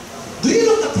 Do you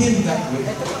look at Him that way?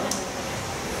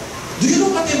 Do you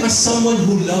look at Him as someone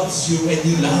who loves you and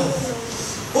you love?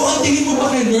 O ang tingin mo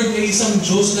ba kay Lord ay isang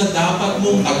Diyos na dapat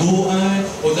mong taguan,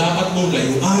 o dapat mong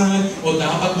layuan, o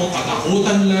dapat mong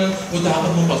katakutan lang, o dapat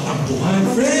mong pagtampuhan?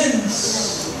 Friends,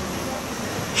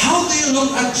 how do you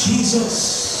look at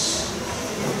Jesus?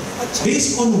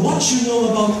 Based on what you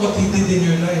know about what He did in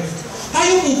your life.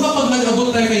 Tayo po ba, pag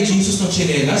nag-abot tayo kay Jesus ng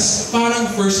tsinelas,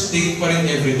 parang first date pa rin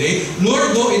everyday?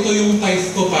 Lord, ito yung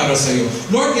tithe ko para sa'yo.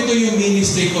 Lord, ito yung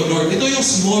ministry ko. Lord, ito yung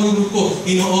small group ko.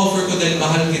 Ino-offer ko dahil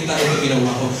mahal kita, ito ginawa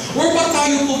ko. Or ba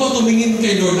tayo po ba tumingin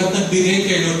kay Lord at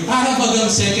nagbigay kay Lord para bagang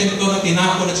second ko na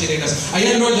tinako ng tsinelas?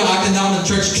 Ayan Lord, na-attend ako ng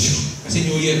church. Kasi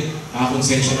New Year,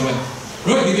 konsensya naman.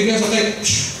 Lord, bibigyan sa tithe.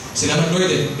 Salamat Lord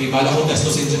may bala kong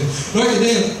gastusin dyan. Lord, ito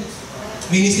yung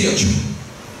ministry.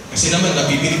 Kasi naman,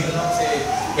 nabibili na lang kasi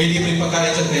may libreng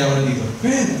pagkain dyan, kaya ako nandito.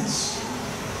 Friends,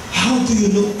 how do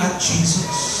you look at Jesus?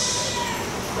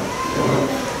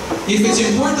 If it's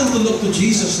important to look to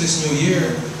Jesus this new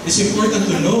year, it's important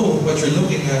to know what you're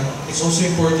looking at. It's also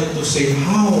important to say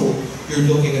how you're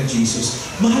looking at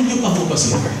Jesus. Mahal niyo pa po ba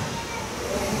siya?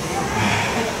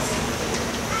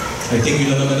 I think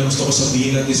yun na naman ang gusto ko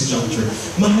sabihin at this juncture.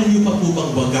 Mahal niyo pa po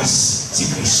bang wagas si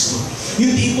Kristo?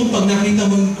 Yung tipong pag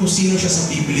nakita mo kung sino siya sa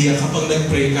Biblia, kapag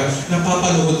nag-pray ka,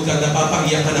 napapaluhod ka,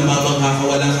 napapaiyak ka, namamangha ka,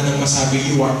 wala ka nang masabi,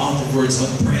 you are out of words of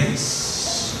praise.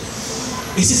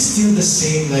 Is it still the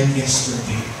same like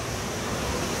yesterday?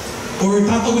 Or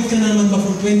tatawid ka naman ba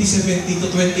from 2017 to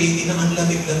 2018 na ang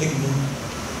lamig-lamig mo?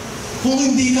 Kung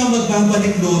hindi ka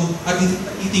magbabalik Lord at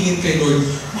itingin kay Lord,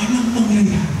 walang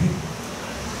mangyayari.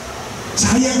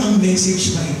 Sayang ang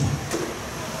message na ito.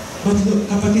 But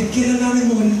look, kapatid, kilalanin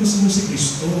mo ulit kung sino si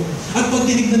Kristo. At pag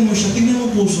tinignan mo siya, tingnan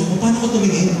mo puso mo, paano ka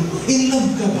tumingin? In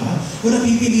love ka ba? O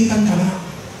napipilitan ka lang?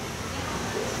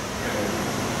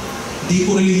 Di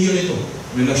po relihiyon ito.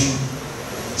 Relasyon.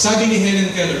 Sabi ni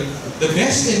Helen Keller, the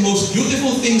best and most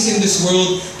beautiful things in this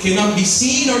world cannot be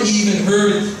seen or even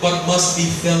heard, but must be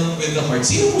felt with the heart.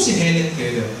 Sino po si Helen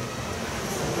Keller?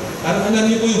 Alam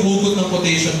niyo po yung hugot ng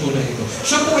quotation po na ito.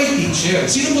 Siya po ay teacher.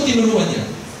 Sino po tinuruan niya?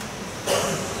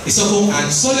 Isa pong Anne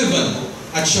Sullivan.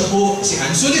 At siya po, si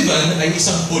Anne Sullivan ay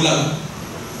isang bulag.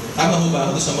 Tama ho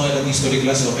ba ako sa mga nag-history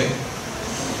class? Okay.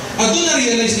 At doon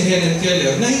na-realize ni Helen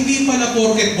Keller na hindi pala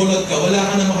porket bulag ka, wala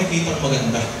ka na makikita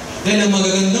maganda. Dahil ang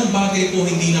magagandang bagay po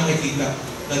hindi nakikita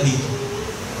nandito.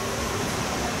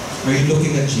 Are you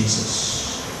looking at Jesus?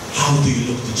 How do you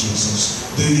look to Jesus?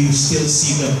 Do you still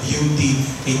see the beauty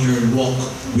in your walk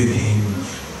with Him?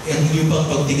 Ang iyong bang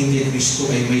pagtingin kay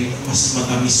Kristo ay may mas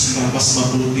matamis pa, mas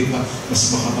mabuti pa, mas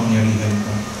makapangyarihan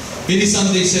pa. Billy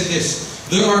Sunday said this,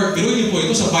 there are, pero niyo po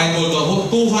ito sa Bible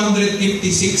daw, 256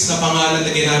 na pangalan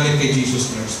na ginamit kay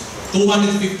Jesus Christ.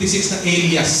 256 na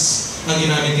alias ang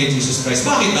ginamit kay Jesus Christ.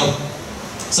 Bakit daw?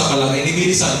 Sa kalagay ni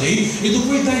Billy Sunday, ito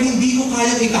po dahil hindi ko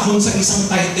kayang ikahon sa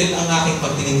isang title ang aking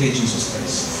pagtingin kay Jesus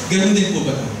Christ. Ganun din po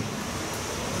ba tayo?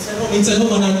 Minsan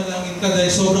mo mananalangin ka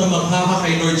dahil sobrang manghaka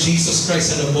kay Lord Jesus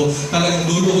Christ. Ano po, talagang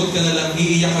luluhod ka na lang,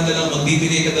 iiyak ka na lang,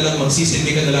 magbibigay ka na lang,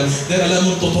 magsisilbi ka na lang, dahil alam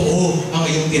mo, totoo ang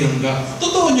iyong tinanggap.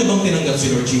 Totoo niyo bang tinanggap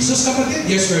si Lord Jesus, kapatid?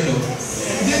 Yes or no?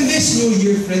 Then this new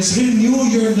year, friends, renew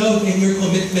your love and your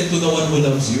commitment to the one who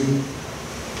loves you.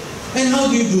 And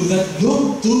how do you do that?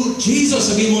 Look to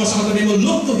Jesus. Sabihin mo nga sa katabi mo,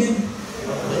 look to Him.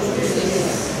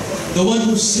 The one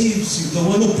who saves you, the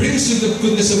one who brings you the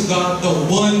goodness of God, the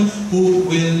one who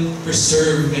will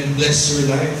preserve and bless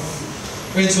your life.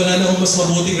 Friends, wala na mas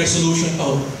mabuting resolution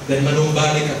pa dahil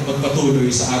manumbalik at magpatuloy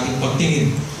sa ating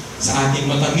pagtingin, sa ating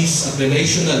matamis at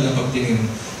relational na pagtingin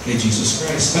kay Jesus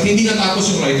Christ. At hindi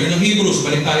natapos yung writer ng Hebrews.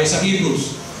 Balik tayo sa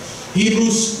Hebrews.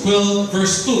 Hebrews 12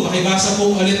 verse 2. Pakibasa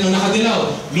po ulit ng nakadilaw.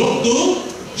 Look to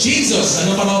Jesus.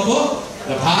 Ano pa ba po?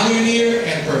 The pioneer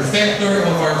and perfecter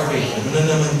of our faith. Ano na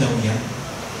naman daw yan?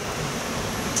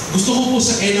 Gusto ko po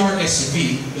sa NRSV,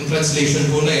 yung translation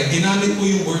po na yan, ginamit po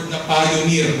yung word na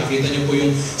pioneer. Nakita niyo po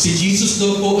yung si Jesus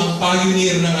daw po ang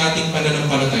pioneer ng ating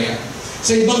pananampalataya.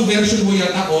 Sa ibang version mo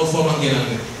yata, all four ang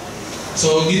ginamit.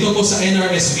 So dito po sa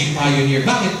NRSV, pioneer.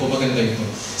 Bakit po maganda ito?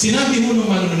 Sinabi mo nung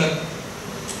manunulat,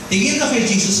 tingin ka kay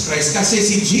Jesus Christ kasi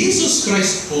si Jesus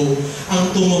Christ po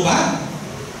ang tumupad,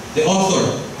 the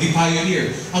author, the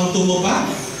pioneer, ang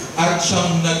tumupad at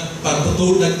siyang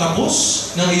nagtapos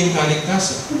ng iyong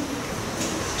kaligtasan.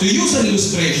 To use an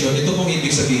illustration, ito pong ibig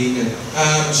sabihin niyan.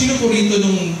 Sino po rito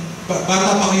nung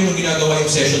bata pa kayo nung ginagawa yung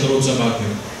session road sa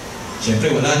Baguio?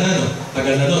 Siyempre, wala na, no?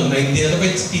 Tagal na nun. 19, ano ba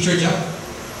yung teacher job?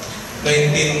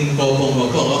 19,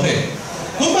 popong. Okay.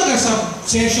 Kung baga sa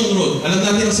session road, alam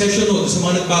natin ang session road, sa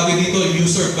mga nagbago dito, you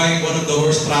survive one of the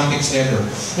worst traffics ever.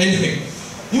 Anyway,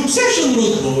 yung session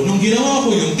road po, nung ginawa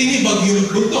ko yung tinibag yung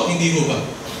bundok, hindi ko ba?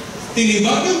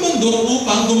 Tinibag yung bundok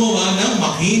upang gumawa ng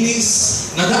makinis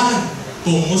na daan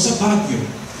tungo sa Baguio.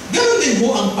 Ganon din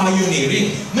po ang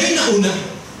pioneering. May nauna.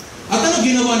 At ano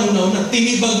ginawa nung nauna?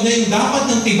 Tinibag na yung dapat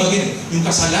nang tibagin, yung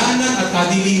kasalanan at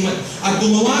kadiliman. At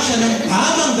gumawa siya ng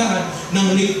tamang daan, ng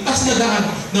ligtas na daan,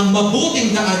 ng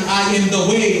mabuting daan. I am the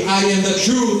way, I am the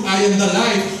truth, I am the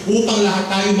life, upang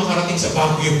lahat tayo makarating sa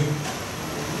Baguio.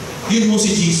 Yun mo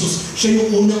si Jesus. Siya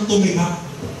yung unang tumibag.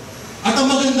 At ang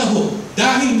maganda ho,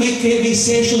 dahil may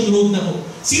session road na ho,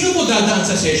 sino po dadaan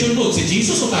sa session road? Si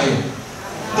Jesus o tayo?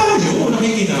 Tayo,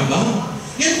 nakikinabang.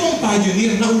 Yan po ang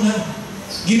pioneer na una.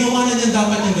 Ginawa na niyan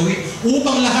dapat niyang gawin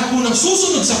upang lahat po ng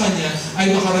susunod sa kanya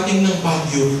ay makarating ng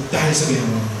Baguio dahil sa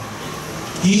ginawa.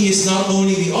 He is not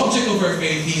only the object of our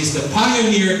faith, He is the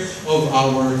pioneer of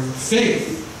our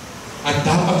faith. At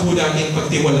dapat po natin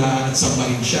pagtiwalaan at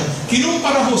sambahin siya.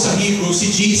 Kinumpara ho sa Hebrew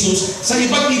si Jesus sa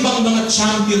iba't ibang mga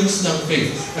champions ng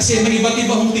faith. Kasi may iba't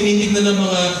ibang tinitignan ng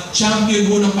mga champion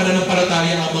ho ng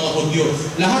pananampalataya ang mga Hudyo.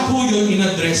 Lahat po yun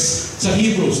in-address sa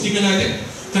Hebrews. Tingnan natin.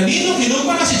 Kanino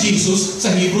kinumpara si Jesus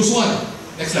sa Hebrews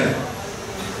 1? Next slide.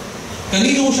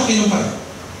 Kanino siya kinumpara?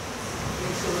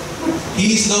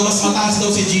 He is daw mas mataas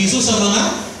daw si Jesus sa mga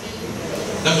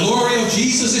the glory of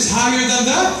Jesus is higher than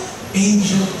the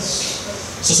angels.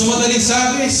 So sa madaling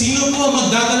sabi, sino po ang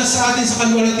magdadala sa atin sa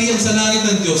kalwalatian sa langit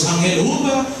ng Diyos? Anghel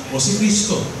ba o si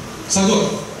Kristo?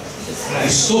 Sagot,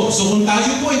 Kristo. So kung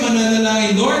tayo po ay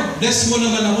mananalangin, Lord, bless mo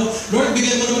naman ako. Lord,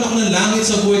 bigyan mo naman ako ng langit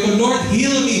sa buhay ko. Lord,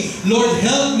 heal me. Lord,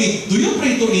 help me. Do you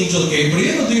pray to Angel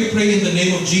Gabriel or do you pray in the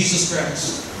name of Jesus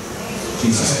Christ?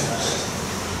 Jesus Christ.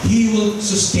 He will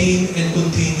sustain and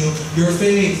continue your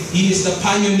faith. He is the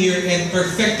pioneer and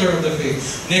perfecter of the faith.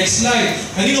 Next slide.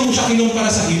 Kanino mo siya kinumpara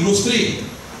sa Hebrews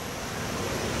 3?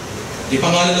 Di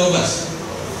pangalan lumabas.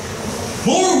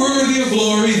 More worthy of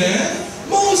glory than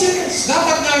Moses.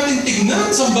 Dapat natin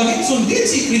tignan, sambahin, sundin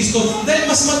si Kristo dahil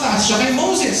mas mataas siya kay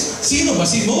Moses. Sino ba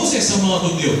si Moses sa mga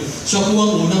Hudyo? Siya po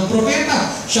ang unang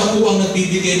propeta. Siya po ang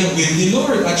nagbibigay ng will ni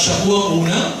Lord. At siya po ang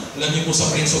unang, alam niyo po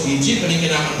sa Prince of Egypt, anong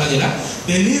kinakanta nila?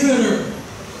 Deliverer.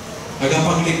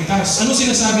 Tagapagligtas. Ano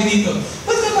sinasabi dito?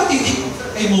 Ba't ka ba titig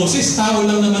kay Moses? Tao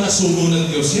lang naman na sugo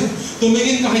ng Diyos yan.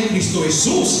 Tumingin ka kay Kristo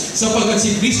Jesus sapagkat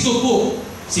si Kristo po,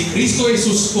 si Kristo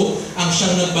Jesus po ang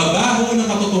siyang nagbabago ng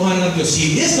katotohanan ng Diyos.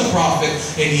 He is the prophet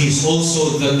and He is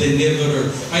also the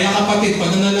deliverer. Kaya kapatid,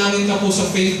 pag nanalangin ka po sa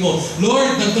faith mo,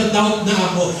 Lord, nagda-doubt na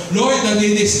ako. Lord,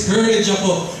 nadi-discourage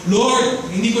ako. Lord,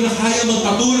 hindi ko na kaya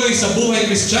magpatuloy sa buhay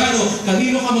Kristiyano.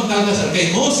 Kanino ka magdadasal? Kay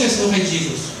Moses o kay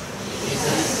Jesus?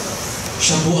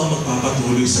 Siya po ang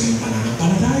magpapatuloy sa iyong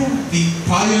pananampalataya. The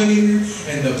pioneer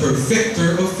and the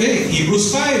perfecter of faith. Hebrews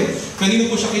 5. Kanino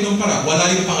po siya kinumpara? Wala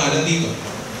yung pangalan dito.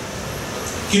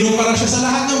 Kinumpara siya sa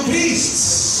lahat ng priests.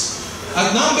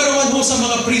 At number 1 po sa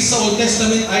mga priests sa Old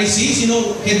Testament ay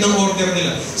sino head ng order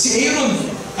nila? Si Aaron,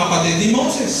 kapatid ni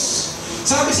Moses.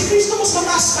 Sabi si Kristo, mas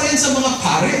mataas pa rin sa mga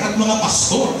pare at mga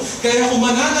pastor. Kaya kung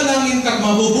mananalangin ka at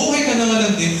mabubuhay ka ng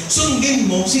alandin, sundin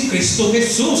mo si Kristo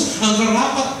Jesus. Ang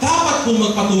karapat-dapat kung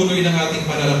magpatuloy ng ating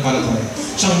pananampalataya.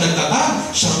 Siyang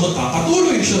nagtatag, siyang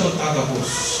magpapatuloy, siyang magtatapos.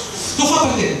 So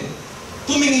kapatid,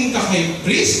 tumingin ka kay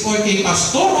priest or kay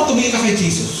pastor o tumingin ka kay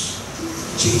Jesus?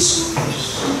 Jesus.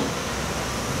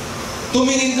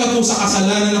 Tumingin ka po sa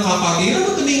kasalanan ng kapatiran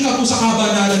o tumingin ka po sa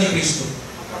kabanalan ni Kristo?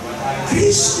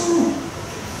 Kristo.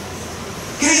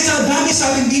 Kaya sa dami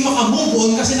sa atin hindi makamove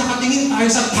on kasi nakatingin tayo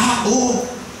sa tao.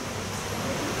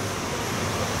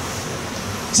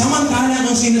 Samantala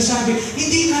ang sinasabi,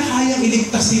 hindi ka kayang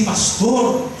iligtas ni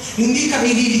pastor. Hindi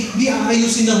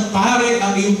aayusin ng pare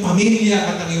ang iyong pamilya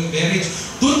at ang iyong marriage.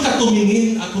 Doon ka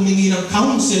tumingin at humingi ng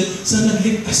counsel sa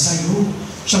nagligtas sa iyo.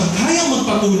 Siyang kayang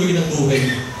magpatuloy ng buhay.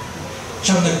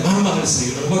 Siyang nagmamahal sa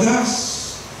iyo ng wagas.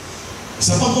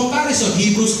 Sa pang-comparison,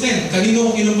 Hebrews 10, kanino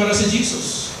ko kinumpara sa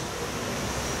Jesus?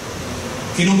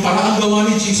 Kinumpara ang gawa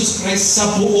ni Jesus Christ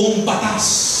sa buong batas.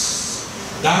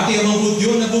 Dati ang mga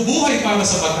Hudyo nabubuhay para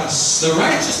sa batas, the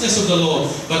righteousness of the law.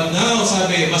 But now,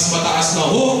 sabi, mas mataas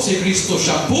na si Kristo.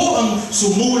 Siya po ang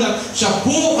sumulat, siya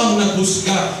po ang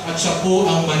naghusga, at siya po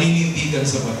ang maninindigan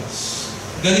sa batas.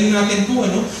 Galing natin po,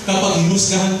 kapag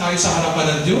hinusgahan tayo sa harapan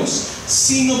ng Diyos,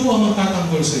 sino po ang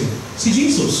magtatanggol sa iyo? Si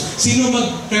Jesus. Sino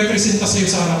magrepresenta sa iyo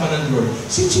sa harapan ng Lord?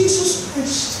 Si Jesus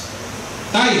Christ.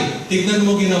 Tay, tignan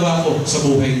mo ginawa ko sa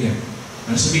buhay niya.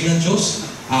 Ano sabihin ng Diyos?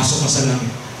 Aso ka sa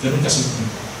langit. Ganun kasimple.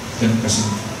 Ganun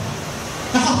kasimple.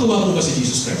 Nakatuwa po ba si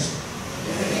Jesus Christ?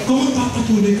 Kung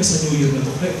magpapatuloy ka sa New Year na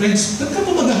ito, friends, ba't ka pa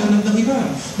maghahanap ng iba?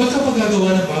 Ba't ka pa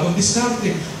gagawa ng bagong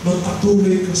diskarte?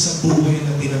 Magpatuloy ka sa buhay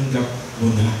na tinanggap mo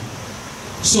na.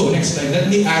 So, next slide. Let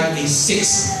me add a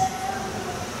sixth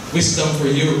wisdom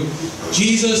for you.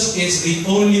 Jesus is the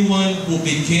only one who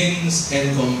begins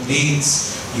and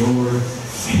completes your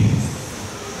faith.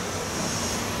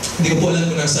 Hindi ko po alam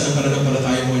kung nasaan ang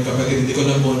pananampalataya mo, kapatid. Hindi ko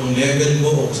alam po anong level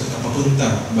mo o saan ka papunta.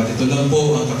 But ito lang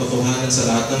po ang katotohanan sa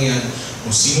lahat ng yan.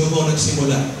 Kung sino po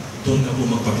nagsimula, doon ka po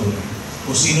magpatuloy.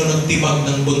 Kung sino nagtibag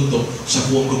ng bundok, siya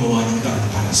po ang gumawa ng daan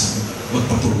para sa iyo.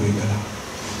 Magpatuloy ka lang.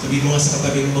 Sabihin mo nga sa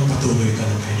katabi mo, magpatuloy ka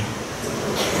lang kayo.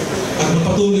 At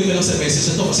magpatuloy ka lang sa message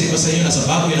na ito kasi basta yun, nasa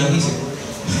bago yun ang isip.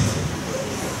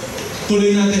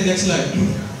 Tuloy natin, next slide.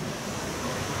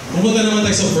 Pumunta naman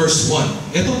tayo sa verse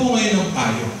 1. Ito po ngayon ang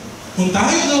payo. Kung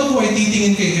tayo daw po ay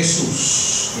titingin kay Jesus,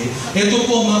 okay? Ito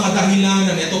po ang mga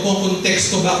kadahilanan, ito po ang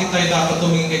konteksto bakit tayo dapat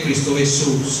tumingin kay Kristo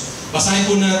Jesus. Basahin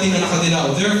po natin ang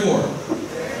nakadilaw. Therefore,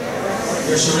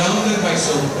 you're surrounded by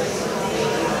so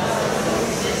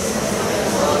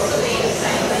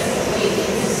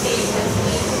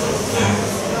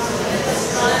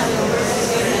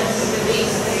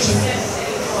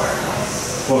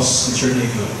pause, it's your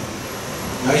neighbor.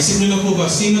 Naisip niyo na po ba,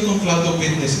 sino tong cloud of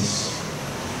witnesses?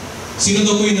 Sino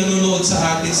daw po yung nanonood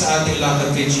sa ating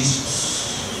lakad kay Jesus?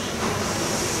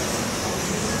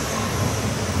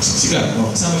 Sigat,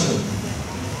 kasama siya doon.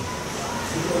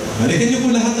 Balikan niyo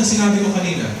po lahat ng sinabi ko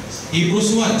kanina.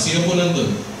 Hebrews 1, sino po nandun?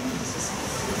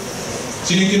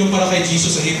 Sino yung kinumpara kay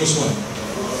Jesus sa Hebrews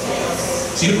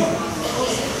 1? Sino po?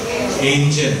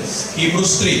 Angels.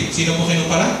 Hebrews 3, sino po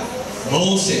kinumpara?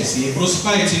 Moses. Hebrews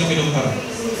 5, sino kinumpara?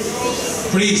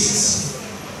 Priests.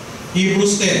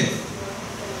 Hebrews 10,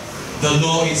 the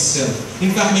law itself.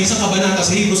 In fact, may isang kabanata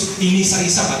sa Hebrews,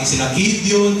 inisa-isa, pati sila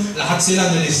Gideon, lahat sila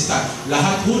nalista.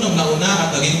 Lahat ho ng nauna at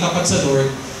naging tapat sa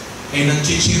Lord ay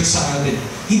nag-cheer sa atin.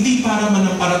 Hindi para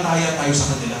manampalataya tayo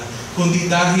sa kanila, kundi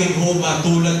dahil ho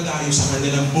matulad tayo sa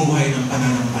kanilang buhay ng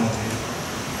pananampalataya.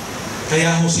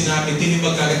 Kaya ho sinabi,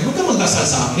 tinibag agad, huwag ka magdasal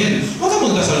sa akin, huwag ka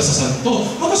magdasal sa santo,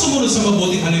 huwag ka sumunod sa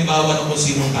mabuting halimbawa ng kung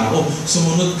sinong tao.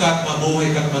 Sumunod ka at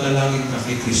mabuhay ka at manalangin ka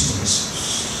kay Kristo Jesus.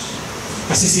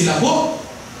 Kasi sila po,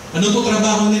 ano po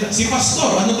trabaho nila? Si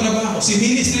pastor, ano trabaho? Si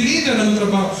ministry leader, ano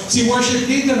trabaho? Si worship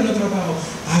leader, ano trabaho?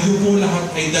 Tayo po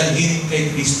lahat ay dalhin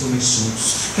kay Kristo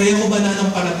Jesus. Kaya kung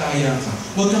mananampalataya ka,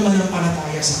 huwag ka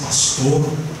manampalataya sa pastor.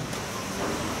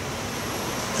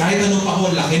 Kahit ano pa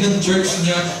ho, laki ng church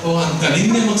niya o ang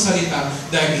galing niya magsalita,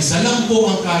 dahil isa lang po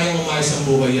ang kayang umayos ang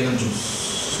buhay yan ng Diyos.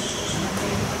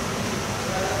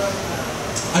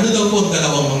 Ano daw po ang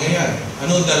dalawang mangyayari?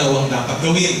 Ano ang dalawang dapat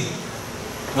gawin?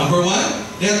 Number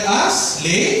 1, let us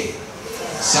lay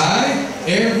aside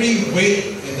every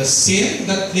weight and the sin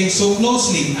that clings so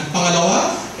closely. At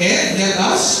pangalawa, and let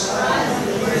us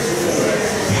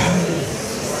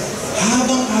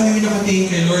habang tayo nakatingin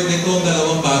kay Lord, ito ang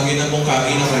dalawang bagay na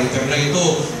mungkain ng writer na ito.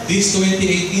 This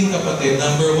 2018, kapatid,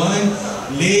 number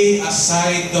 1, lay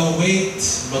aside the weight.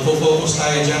 Mag-focus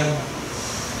tayo dyan.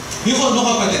 Yung ano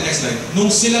kapatid, next slide. Nung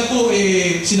sila po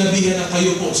sinabihan na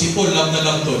kayo po, si Paul, love na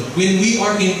love doon. When we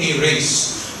are in a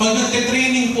race, pag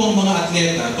nagte-training po ang mga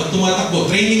atleta, pag tumatakbo,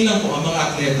 training lang po ang mga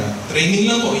atleta, training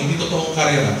lang po, hindi totoong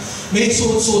karera, may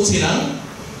suot-suot silang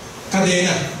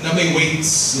kadena na may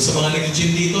weights. Yung sa mga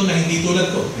nag-gym dito na hindi tulad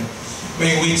ko,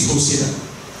 may weights po sila.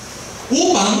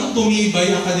 Upang tumibay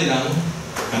ang kanilang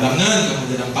kalamnan, ang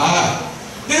kanilang paa.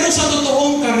 Pero sa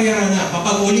totoong karera na,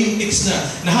 kapag Olympics na,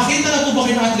 nakakita na po ba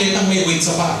kayo na atletang may weight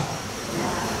sa paa?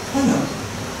 Wala.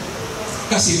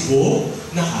 Kasi po,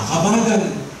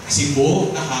 nakakabagal. Kasi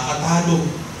po,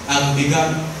 nakakatalo. Ang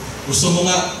bigat. Gusto mo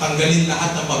nga tanggalin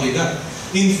lahat ng pabigat.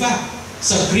 In fact,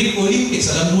 sa Greek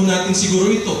Olympics, alam mo natin siguro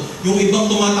ito, yung ibang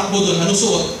tumatakbo doon, anong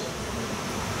suot?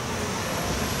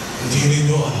 Hindi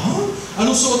ninyo alam?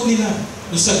 Anong suot nila?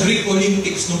 Doon sa Greek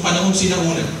Olympics, nung panahon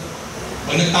sinauna,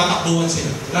 pag nagtatakbuhan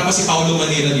sila. Wala pa si Paolo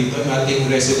Manila dito, yung ating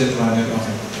resident runner.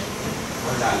 Okay.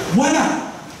 Wala.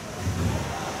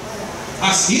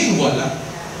 As in, wala.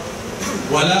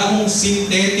 Wala akong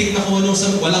synthetic na kung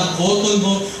anong walang cotton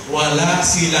mo, wala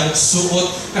silang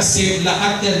suot. Kasi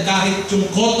lahat yan, kahit yung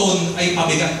cotton ay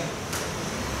pabigat.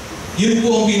 Yun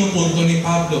po ang pinupunto ni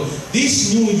Pablo.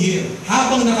 This new year,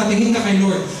 habang nakatingin ka kay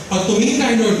Lord, pag tumingin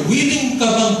ka kay Lord, willing ka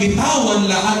bang bitawan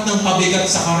lahat ng pabigat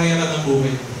sa karera ng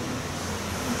buhay?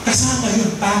 Kasama yun,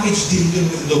 package deal yun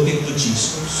with looking to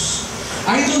Jesus.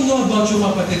 I don't know about you,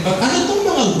 kapatid, but ano itong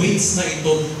mga weights na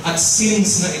ito at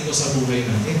sins na ito sa buhay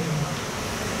natin?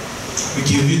 We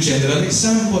give you general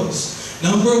examples.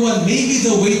 Number one, maybe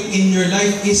the weight in your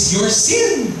life is your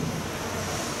sin.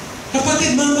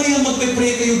 Kapatid, mamaya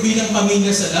magpe-pray kayo bilang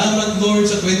pamilya. Salamat, Lord,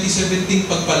 sa 2017,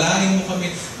 pagpalain mo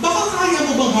kami. Baka kaya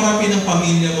mo bang harapin ang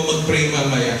pamilya mo mag-pray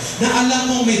mamaya na alam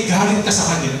mo may galit ka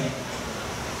sa kanila?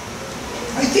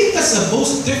 I think that's the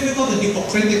most difficult and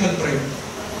hypocritical prayer.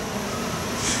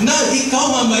 Na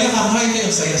ikaw mamaya kakain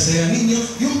kayo, saya-saya ninyo,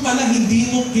 yung pala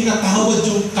hindi mo pinatawad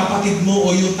yung kapatid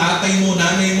mo o yung tatay mo,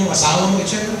 nanay mo, asawa mo,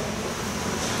 etc.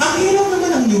 Ang hirap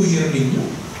naman ang New Year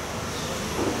ninyo.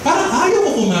 Parang ayaw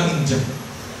ko kumain dyan.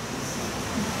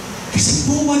 Kasi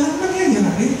po walang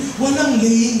nangyayari. Walang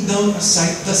laying down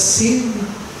aside the sin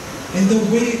and the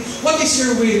way. What is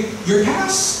your way? Your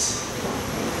past.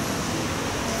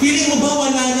 Feeling mo ba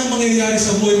wala nang mangyayari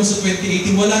sa buhay mo sa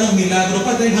 2018? Wala nang milagro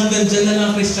pa dahil hanggang dyan na lang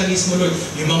ang Kristyanismo, Lord.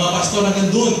 Yung mga pastor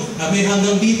hanggang doon, kami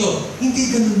hanggang dito.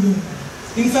 Hindi ganun yun.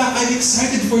 In fact, I'm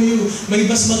excited for you. May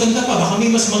mas maganda pa. Baka may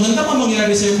mas maganda pa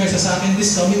mangyayari sa iyo kaysa sa akin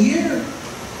this coming year.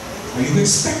 Are you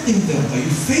expecting that? Are you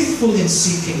faithful in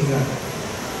seeking that?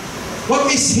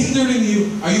 What is hindering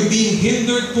you? Are you being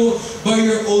hindered po by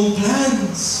your own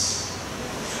plans?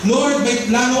 Lord, may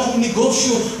plano akong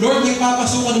negosyo. Lord, may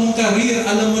papasukan mong career.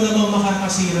 Alam mo namang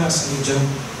makakasira sa iyo dyan.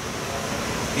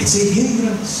 It's a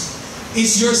hindrance.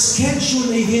 Is your schedule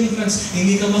a hindrance?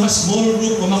 Hindi ka maka-small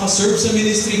group o maka-serve sa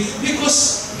ministry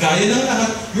because, gaya ng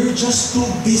lahat, you're just too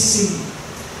busy.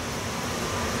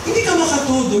 Hindi ka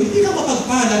makatodo, hindi ka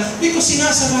mapagpala because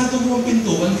sinasarado mo ang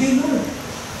pintuan kay Lord.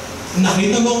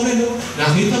 Nakita mo ang relo,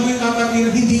 nakita mo yung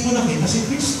kapatiran, hindi mo nakita si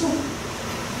Kristo.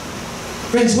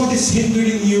 Friends, what is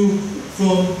hindering you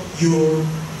from your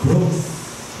growth,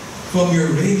 from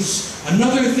your race?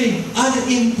 Another thing,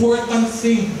 unimportant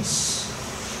things.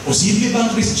 Posible ba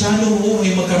ang Kristiyano mo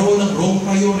ay magkaroon ng wrong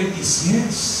priorities?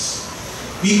 Yes.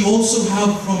 We also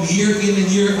have from year in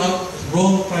and year out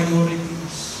wrong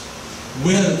priorities.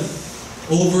 Wealth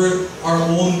over our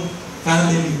own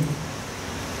family.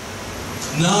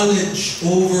 Knowledge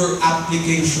over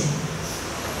application.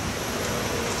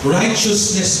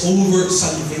 Righteousness over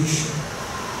salvation.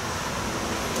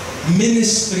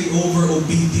 Ministry over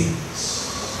obedience.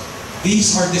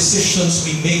 These are decisions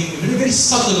we make in a very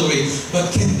subtle way but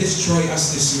can destroy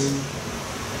us this year.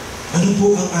 Ano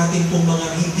po ang ating pong mga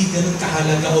hindi ganun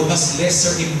kahalaga o mas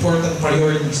lesser important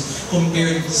priorities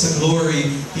compared sa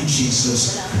glory ni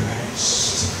Jesus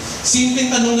Christ? Simpleng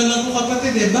tanong na lang po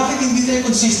kapatid bakit hindi tayo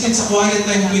consistent sa quiet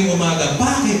time tuwing umaga?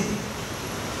 Bakit?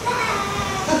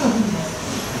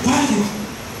 Bakit?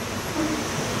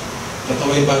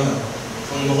 Tataway ba na?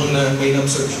 Ang mukhang na may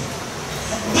na-observe siya.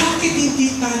 Bakit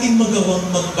hindi natin magawang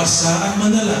magbasa at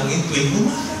manalangin tuwing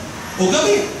umaga? O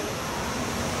gabi?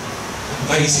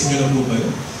 Kaisip nyo na po ba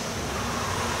yun?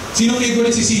 Sino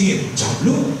favorite sisingin?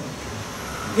 Diablo.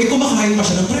 Kumakain pa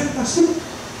siya ng breakfast.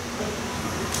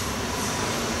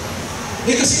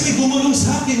 Kasi may bumulong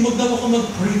sa akin, wag daw ako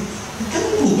mag-pray.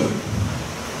 Ganun po ba?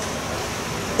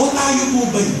 O tayo po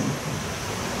ba yun?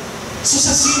 So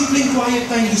sa simpleng quiet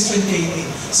time this 2018,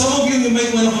 some of you might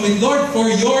want to comment, Lord, for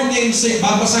your name's sake,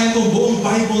 babasahin ko buong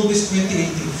Bible this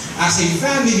 2018. As a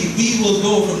family, we will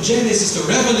go from Genesis to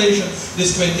Revelation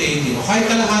this 2018. O kahit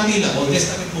kalahati lang, Old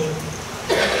Testament po.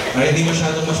 Para hindi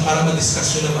masyadong para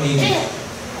ma-discuss yun na mainit.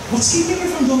 What's keeping you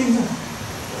from doing that?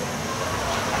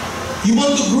 You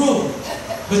want to grow.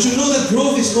 But you know that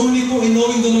growth is only po in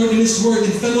knowing the Lord in His Word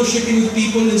and fellowshipping with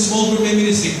people in small group and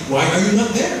ministry. Why are you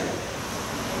not there?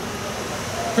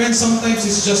 Friends, sometimes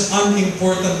it's just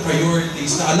unimportant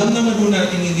priorities na alam naman po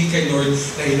natin hindi kay Lord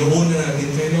na inuuna natin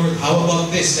kay Lord. How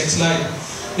about this? Next slide.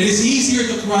 It is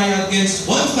easier to cry against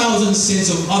 1,000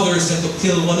 sins of others than to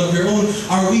kill one of your own.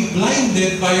 Are we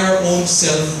blinded by our own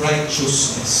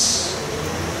self-righteousness?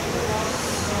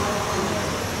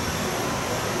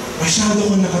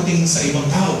 Masyado kong nakatingin sa ibang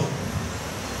tao.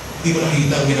 Hindi mo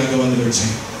nakita ang ginagawa ni Lord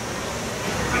sa'yo.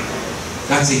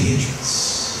 That's a hindrance.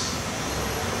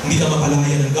 Hindi ka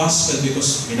mapalaya ng gospel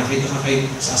because may nakita ka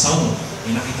sa asawa mo,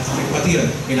 may nakita ka kay kapatiran,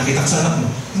 may nakita ka sa anak mo.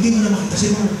 Hindi mo na makita si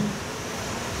Lord.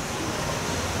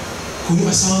 Kung yung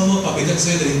asawa mo, pabigat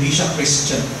sa'yo dahil hindi siya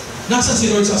Christian, nasaan si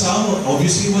Lord sa asawa mo?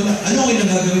 Obviously, wala. Ano ang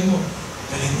gagawin mo?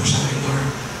 Dalhin mo siya kay Lord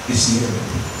this year.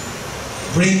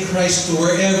 Bring Christ to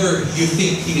wherever you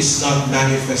think He is not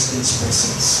manifest in His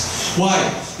presence. Why?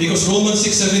 Because Romans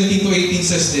 6:17-18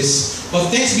 says this,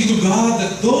 but thanks be to God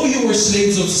that though you were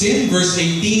slaves of sin, verse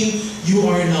 18, you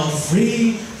are now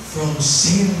free from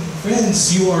sin.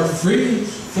 Friends, you are free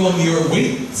from your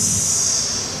weights.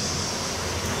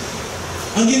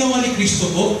 Ang ginawa ni Kristo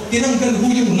po, tinanggal ho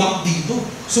yung lock dito.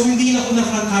 So hindi na ako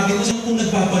nakakabit na siya kung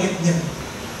nagbabalik niya.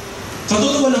 Sa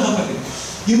totoo lang kapatid,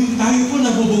 yung tayo po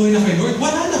nabubuhay na kay Lord,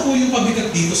 wala na po yung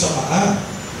pabigat dito sa paa.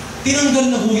 Tinanggal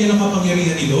na po yan ang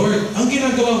kapangyarihan ni Lord. Ang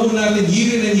ginagawa po natin,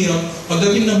 year in and year out,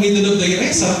 pagdating ng middle of the year,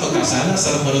 sarap magkasala,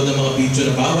 sarap manood ng mga video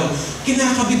na bawal.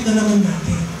 Kinakabit na naman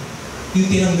natin. Yung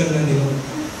tinanggal na ni Lord.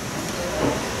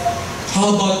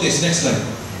 How about this? Next slide.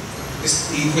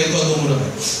 Ikwentuhan mo muna.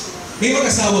 May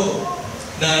mag-asawa po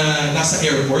na nasa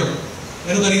airport.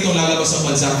 Meron na rito lalabas ng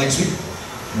bansa next week.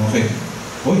 Okay.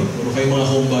 Hoy, puro kayo mga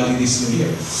homebody this new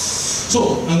year.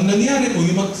 So, ang nangyari po,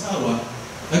 yung mag-asawa,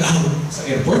 nag-away sa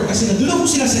airport kasi nandun po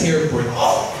sila sa airport.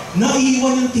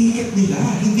 Naiwan yung ticket nila.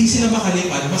 Hindi sila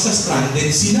makalipad, basta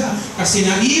stranded sila. Kasi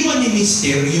naiwan ni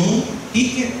Mister yung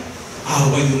ticket.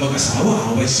 Away yung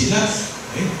mag-asawa, away sila.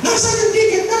 Eh, nasaan yung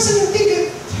ticket? Nasaan yung ticket?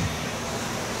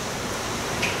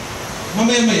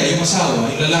 Mamaya-maya, yung asawa,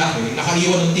 yung lalaki,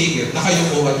 nakaiwan ng ticket,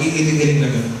 nakayuko at iiling-iling na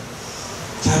gano'n.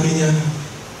 Sabi niya,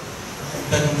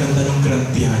 ganda ng grand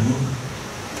piano.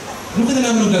 Ano ka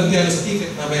nalaman ng grand piano sa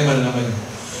ticket? Mamaya malalaman niya.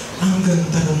 Ang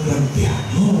ganda ng grand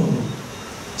piano.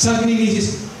 Sabi ni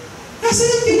Mrs.,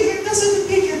 nasaan yung ticket? Nasaan yung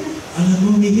ticket? Alam mo,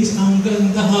 Mrs., ang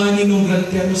gandahanin ng grand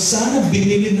piano. Sana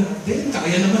binili natin.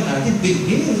 Kaya naman natin,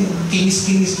 binili.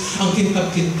 Kinis-kinis, ang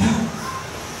kintab-kintab.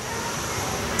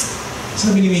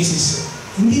 Sabi ni Mrs.,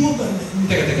 hindi mo ba,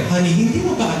 honey, hindi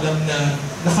mo ba alam na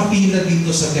nakapila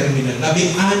dito sa terminal,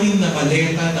 16 na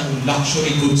maleta ng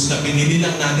luxury goods na binili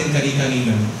lang natin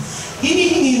kani-kanina.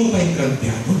 Hinihingi mo pa yung grand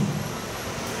piano?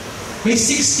 May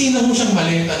 16 na mo siyang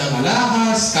maleta ng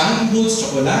alahas, canned goods,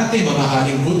 tsokolate,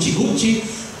 mamahaling Gucci.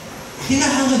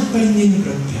 Hinahangad pa rin niya yung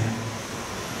grand piano.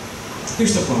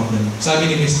 Here's the problem. Sabi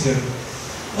ni Mr.,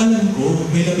 alam ko,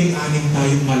 may 16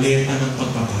 tayong maleta ng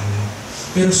pagpapala.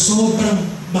 Pero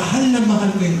sobrang mahal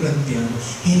ko yung grand piano.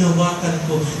 Hinawakan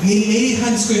ko,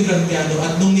 nilay-hands ko yung grand piano,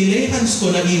 at nung nilay-hands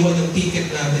ko, naiwan yung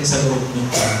ticket natin sa loob ng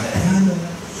piano.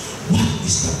 What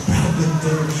is the problem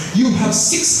there? You have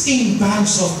 16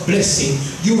 bags of blessing.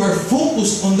 You are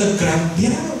focused on the grand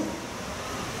piano.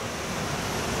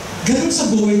 Ganun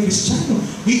sa buhay Kristiyano.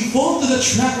 We fall to the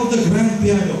trap of the grand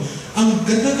piano. Ang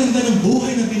ganda-ganda ng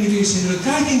buhay na binigay sa inyo,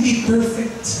 kahit hindi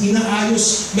perfect,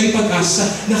 inaayos, may pag-asa,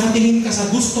 nakatingin ka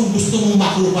sa gustong-gusto mong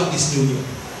makuha this new year.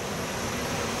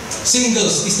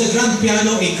 Singles, is the grand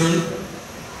piano a girl?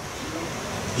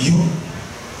 Yun.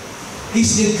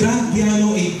 Is the grand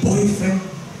piano a boyfriend?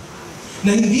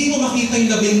 Na hindi mo makita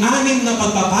yung 16 na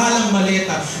pagpapalang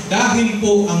maleta dahil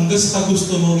po ang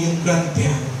gusto mo yung grand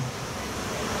piano.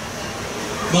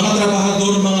 Mga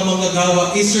trabahador, mga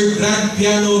manggagawa, is your grand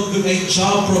piano a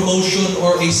job promotion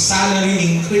or a salary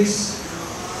increase?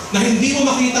 Na hindi mo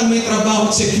makita may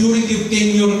trabaho at security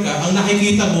tenure ka, ang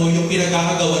nakikita mo yung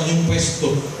pinagkakagawan yung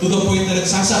pwesto to the point na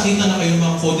nagsasakitan na kayo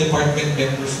mga co-department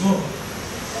members mo.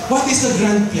 What is the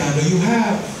grand piano you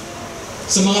have?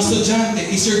 Sa mga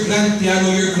estudyante, is your grand piano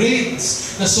your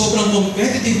grades? Na sobrang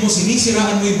competitive mo,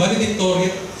 sinisiraan mo yung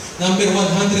valedictorian, number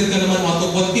 100 ka naman out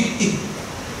of 150.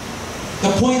 The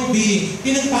point being,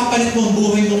 pinagpapalit mo ang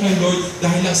buhay mo kay Lord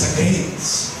dahil lang sa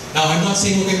grades. Now, I'm not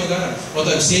saying huwag kayo mag-aral. What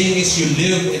I'm saying is you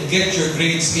live and get your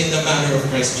grades in the manner of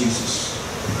Christ Jesus.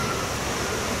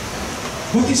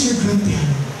 What is your grand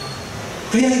piano?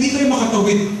 Kaya hindi tayo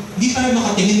makatawid, hindi tayo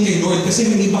makatingin kay Lord kasi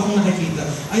may iba kang nakikita.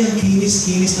 Ay, ang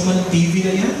kinis-kinis naman ng TV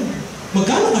na yan.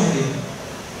 Magkano kaya yan?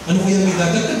 Ano kaya may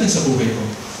dadagdag na sa buhay ko?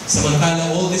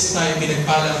 Samantala, all this time,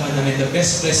 pinagpala ka na and the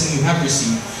best blessing you have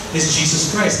received is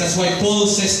Jesus Christ. That's why Paul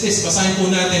says this. Basahin po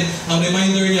natin ang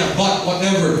reminder niya. But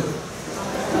whatever.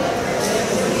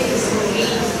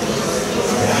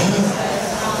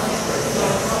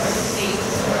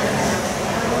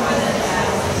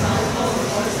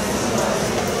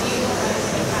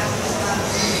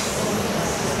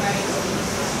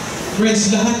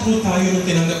 Friends, lahat po tayo nung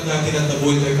tinanggap natin at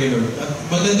nabuhay tayo kay Lord. At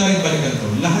maganda rin balikan to.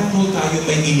 Lahat po tayo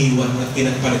may iniwan at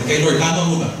pinagpalit kay Lord. Tama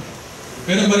mo ba?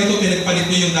 Pero ba rito pinagpalit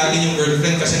niyo yung dati yung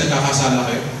girlfriend kasi nagkakasala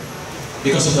kayo?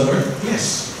 Because of the Lord?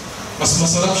 Yes. Mas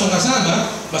masarap siyang kasama,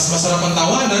 mas masarap ang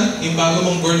tawanan, yung bago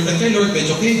mong girlfriend kay Lord,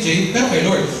 medyo KJ, pero kay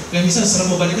Lord. Kaya minsan,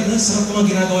 sarap mo balikan, sarap ko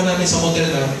mga ginagawa namin sa hotel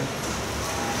namin.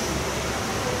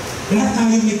 Lahat tayo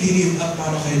may give up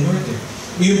para kay Lord eh.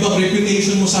 Yung bang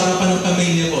reputation mo sa harapan ng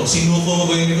pamilya mo, sinuko mo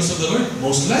ba yung because of the Lord?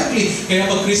 Most likely. Kaya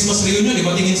pag Christmas reunion,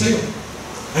 iba tingin sa'yo.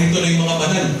 Ay, ito na yung mga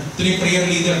banal. Ito na yung prayer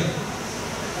leader.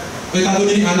 Kaya tago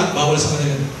niya yung anak, bawal sa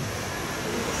kanila.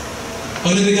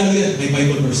 Pag nagregalo yan, may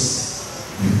Bible verse.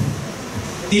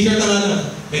 T-shirt na nga na,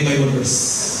 may Bible verse.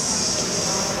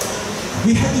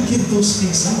 We have to give those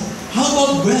things up. How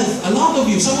about wealth? A lot of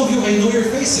you, some of you, I know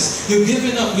your faces. You've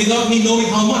given up without me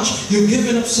knowing how much. You've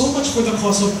given up so much for the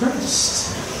cause of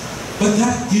Christ. But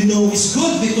that, you know, is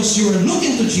good because you are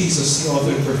looking to Jesus, the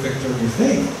author and perfecter of your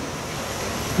faith.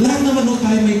 Lahat naman no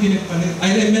tayo may pinagpalit.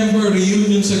 I remember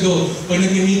reunions ago, pag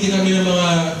nag-meeting kami ng mga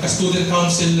ka-student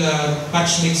council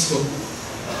batchmates ko.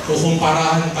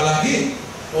 Kukumparahan palagi.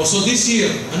 So this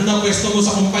year, ano na pwesto mo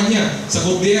sa kumpanya, sa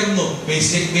gobyerno, may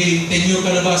tenure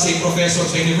ka na ba sa professor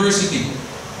sa university?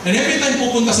 And every time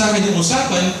pupunta sa akin yung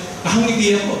usapan,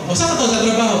 nakangiti ako. O saan ka to sa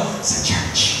trabaho? Sa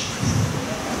church.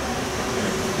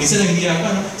 Minsan nanghiya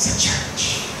pa, no? Sa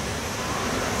church.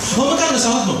 O magkano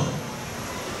sahod mo?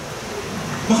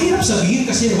 Mahirap sabihin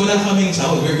kasi wala kaming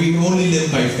sahod. We only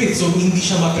live by faith. So hindi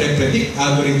siya mapre-predict,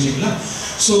 averaging lang.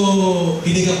 So,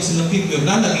 binigyan ko silang figure,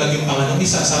 nalaglag yung pangalan ng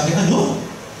isa. Sabi, ano?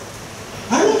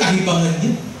 Anong kahibangan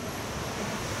niya?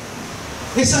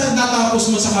 Eh, sa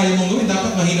natapos mo sa kaya mong gawin,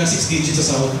 dapat mahina 6 digits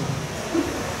sa sahod.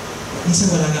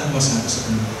 Minsan wala na akong masabi sa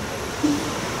kanila.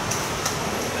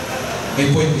 My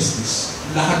point is this.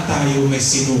 Lahat tayo may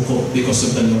sinuko because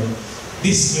of the Lord.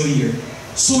 This new year,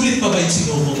 sulit pa ba yung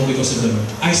sinuko mo because of the Lord?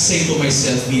 I say to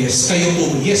myself, yes. Kayo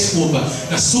po, yes po ba?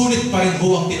 Na sulit pa rin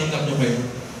po ang tinanggap nyo kayo?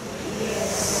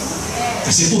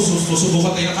 Kasi po,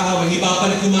 susubukan tayo ng kaaway,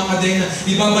 ibabalik yung mga kadena,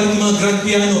 ibabalik yung mga grand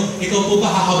piano. Ikaw po ba,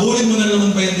 hahabulin mo na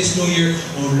naman ba yan this new year?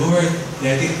 Oh Lord,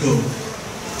 let it go.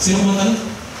 Sino man tanong?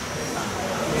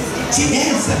 Si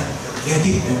Elsa. Let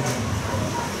it go.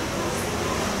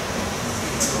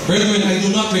 Brethren, I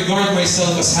do not regard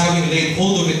myself as having laid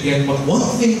hold of it yet, but one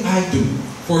thing I do,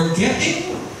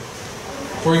 forgetting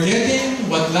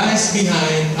what lies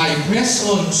behind, I press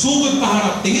on, sugod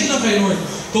paharap, tingin na kay Lord,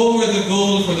 toward the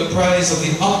goal for the prize of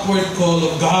the upward call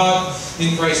of God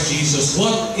in Christ Jesus.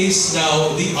 What is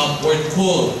now the upward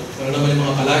call? Ano naman yung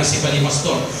mga palaisipan ni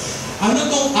Pastor? Ano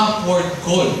tong upward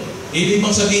call? Ibig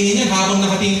bang sabihin niya, habang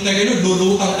nakatingin tayo,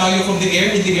 lulutang tayo from the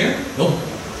air, in the air? No.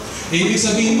 Ibig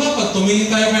sabihin ba, pag tumingin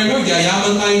tayo kay Lord,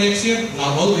 yayaman tayo next year?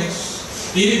 Not always.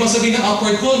 Ibig bang sabihin ng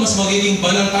upward call, mas magiging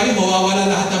banal tayo, mawawala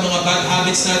lahat ng mga bad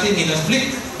habits natin in a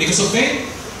flick because of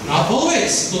faith? Not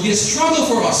always. It will be a struggle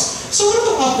for us. So ano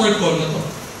itong upward call na ito?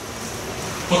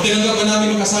 Pag tinanggap na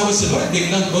namin mag-asawa si Lord,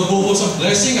 biglang magbuhos ang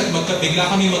blessing at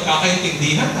bigla kami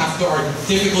magkakaintindihan after our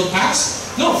difficult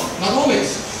past? No, not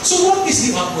always. So what is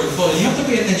the upward call? You have to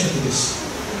pay attention to this.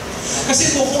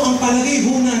 Kasi po kung ang palagay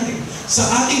ho natin sa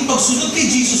ating pagsunod kay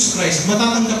Jesus Christ,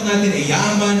 matatanggap natin ay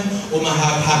yaman o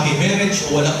happy marriage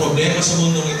o walang problema sa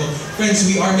mundong ito. Friends,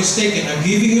 we are mistaken. I'm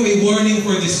giving you a warning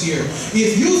for this year.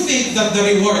 If you think that the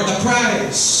reward, the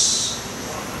prize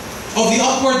of the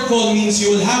upward call means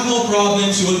you will have no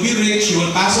problems, you will be rich, you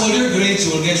will pass all your grades,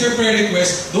 you will get your prayer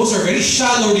requests, those are very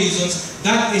shallow reasons.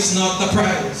 That is not the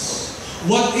prize.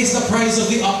 What is the prize of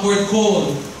the upward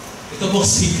call? Ito po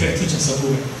secret dyan sa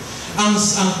buhay. Ang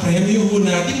premyo ho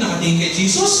natin nakatingin kay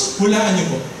Jesus, hulaan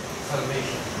niyo po.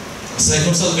 Salvation. Aside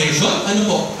from salvation, ano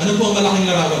po? Ano po ang malaking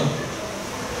larawan?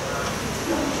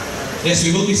 Yes,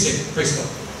 we will be saved. Praise God.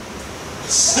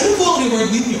 Ano po ang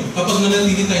reward ninyo kapag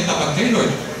nanatili tayong tapat kay Lord?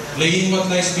 Laying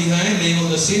what lies behind, laying all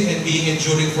the sin, and being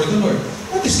enduring for the Lord.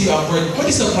 What is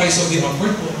the price of the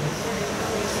upward call?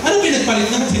 Ano pinagpalit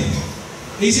natin?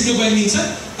 Naisip niyo ba yung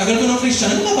minsan? Tagal ko ng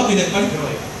Christian, ano nga ba pinagpalit?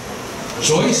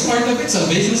 Joy is part of it.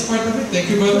 Salvation is part of it. Thank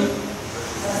you, brother.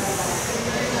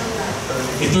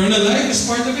 Eternal life is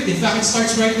part of it. In fact, it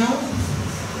starts right now.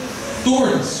 2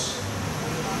 words.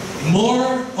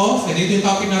 More of, and ito yung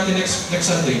topic natin next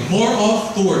Sunday. More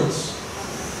of 2 words.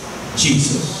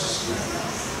 Jesus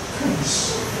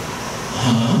Christ.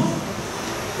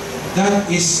 That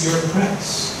is your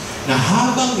price. Na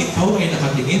habang ikaw ay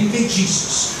nakatingin kay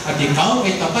Jesus at ikaw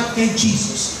ay tapat kay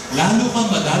Jesus, lalo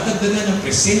kang madadagdagan ng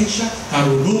presensya,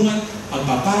 karunungan,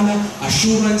 pagpapala,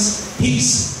 assurance,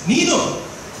 peace. Nino?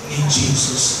 Ni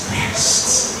Jesus Christ.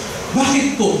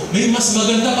 Bakit po? May mas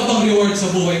maganda pa bang reward sa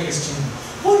buhay Christian?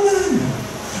 Wala na.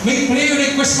 May prayer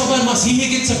request pa ba mas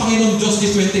hihigit sa Panginoong Diyos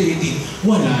this 2018?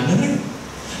 Wala na rin.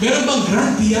 Meron bang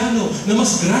grand piano na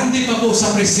mas grande pa po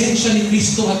sa presensya ni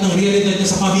Kristo at ng realidad niya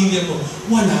sa pamilya mo?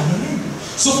 Wala na rin.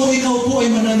 So kung ikaw po ay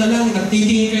mananalangin at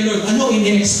titingin kay Lord, ano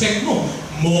ini-expect mo?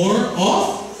 More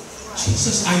of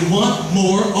Jesus. I want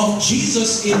more of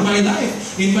Jesus in my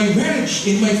life, in my marriage,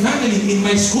 in my family, in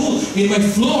my school, in my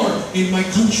floor, in my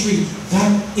country.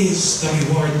 That is the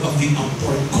reward of the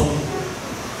upward call.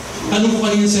 Tanong ko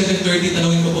kanina 7:30,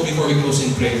 tanongin ko po before we close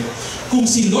in prayer. Kung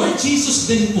si Lord Jesus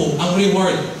din po ang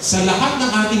reward sa lahat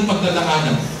ng ating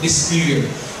paglalaanan this year,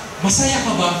 masaya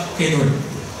ka ba kay Lord?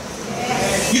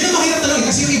 Yun ang mahirap tanongin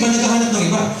kasi yung iba naghahanap ng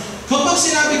iba. Kapag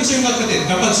sinabi ko sa iyo kapatid,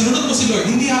 kapag sinunod mo si Lord,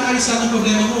 hindi aalis lahat ng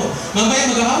problema mo.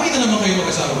 Mamaya mag-aaway na naman kayo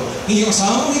mag-asawa. Hindi yung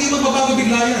asawa mo, hindi magbabago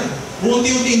bigla yan.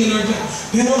 Unti-unti ni Lord yan.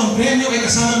 Pero ang premyo ay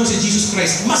kasama mo si Jesus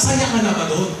Christ. Masaya ka na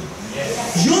ba doon?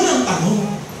 Yun ang tanong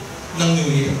ng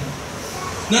New Year.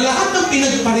 Na lahat ng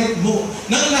pinagpalit mo,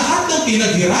 ng lahat ng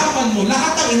pinaghirapan mo,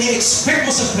 lahat ng ini-expect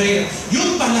mo sa prayer,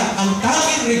 yun pala, ang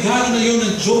tanging regalo na yun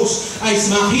ng Diyos ay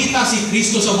makita si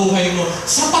Kristo sa buhay mo.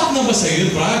 Sapat na ba sa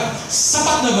yun, Brad?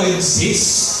 Sapat na ba yun, sis?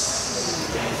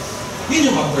 Yun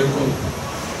yung upward call.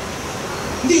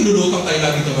 Hindi lulutang tayo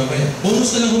lagi ito mamaya.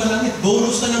 Bonus na lang humalangit.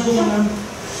 Bonus na lang humalangit.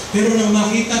 Pero nang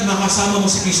makita at makasama mo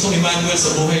si Kristo Emmanuel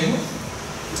sa buhay mo,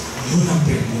 yun ang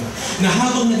premyo. Na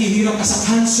habang naghihirap ka sa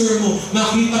cancer mo,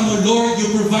 makita mo, Lord, you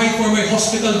provide for my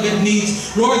hospital bed needs.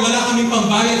 Lord, wala kaming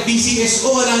pambayad, PCSO,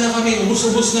 wala na kami,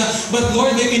 ubus-ubus na. But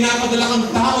Lord, may pinapadala kang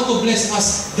tao to bless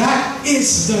us. That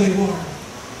is the reward.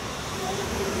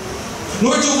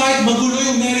 Lord, yung kahit magulo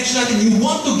yung marriage natin, you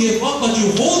want to give up, but you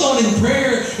hold on in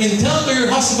prayer and tell to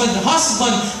your husband,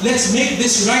 husband, let's make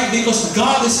this right because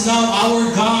God is now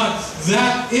our God.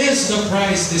 That is the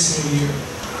prize this new year.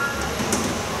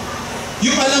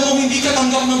 Yung alam mo, hindi ka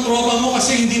tanggap ng tropa mo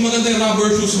kasi hindi maganda yung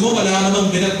rubber shoes mo, wala namang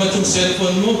binatbat yung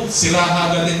cellphone mo, sira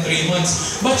agad in 3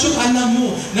 months. But yung alam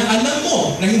mo, na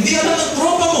hindi alam ng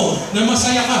tropa mo, na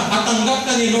masaya ka at tanggap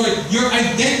ka ni Lord, your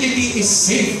identity is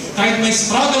safe. Kahit may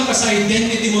struggle ka sa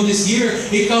identity mo this year,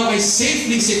 ikaw ay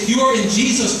safely secure in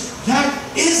Jesus. That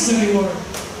is the reward.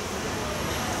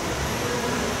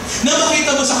 Na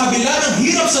makita mo sa kabila ng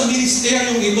hirap sa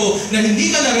ministeryong ito, na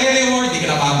hindi ka nare-reward, hindi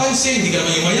ka napapansin, hindi ka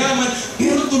naman yung mayaman,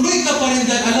 pero tuloy ka pa rin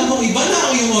dahil alam mo, iba na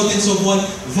ang yung audience of one.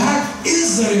 That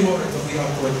is the reward of the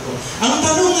upward call. Ang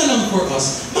tanong na lang for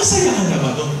us, masaya ka na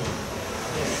ba doon?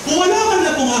 Kung wala ka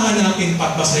na pong hahanapin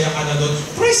pa at masaya ka na doon,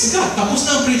 praise God. Tapos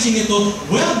na ang preaching ito,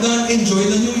 well done, enjoy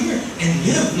the new year, and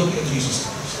live looking at Jesus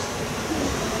Christ.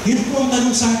 Yun po ang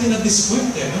tanong sa atin at this point,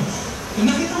 no? Kung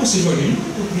nakita mo si Lord, yun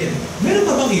yung problema. Meron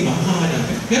pa bang ibang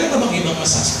hahanapin? Meron pa bang ibang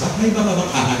masasakit? May iba pa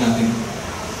bang hahanapin?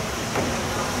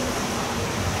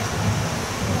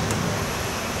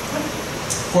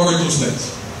 Forward 2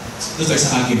 slides. Doon tayo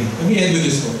sa akin. Let me end with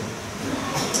this story.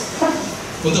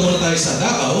 Punta muna tayo sa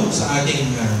Davao, sa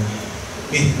ating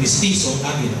mistisong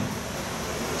agila.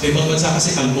 Sa ibang bansa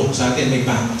kasi kalbo, sa atin may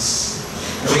bangs.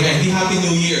 Kasi nga, hindi Happy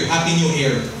New Year, Happy New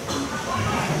Hair.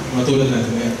 Matulad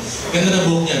natin. Ganda na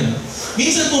buhok niya.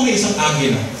 Minsan po may isang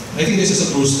agila. I think this is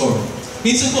a true story.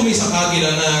 Minsan po may isang agila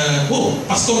na,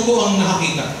 pastor po ang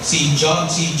nakakita. Si John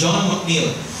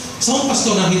McNeil. Isang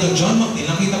pastor nakita John McNeil,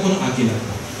 nakita po ng agila.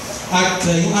 At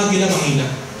yung agila mahina.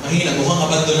 Mukhang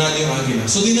abandonado yung agila.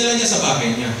 So dinala niya sa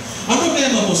bahay niya. Ang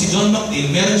problema po, si John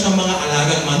McNeil, meron siyang mga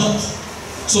alagang manok.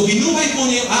 So binuhay po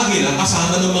niya yung agila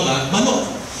kasama ng mga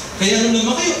manok. Kaya nung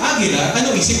lumaki yung agila, ano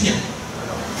isip niya?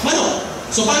 Manok.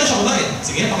 So paano siya kumain?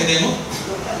 Sige, pakidemo.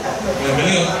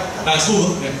 Galing yun. Taas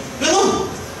po. Ganon.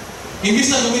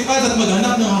 Imbis na lumipad at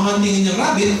maghanap ng hahantingin niyang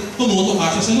rabbit, tumutok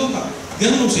ka siya sa lupa.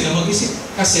 Ganon sila mag-isip.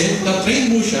 Kasi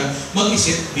na-train mo siya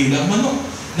mag-isip bilang manok.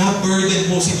 Na-burden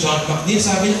mo si John McNeil.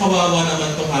 Sabi niya, kawawa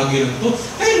naman itong agilang to.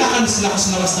 Kaya lakas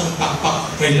ng pakpak.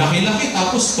 Kaya laki-laki,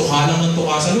 tapos tuka lang ng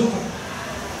tuka sa lupa.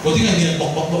 Buti nga, hindi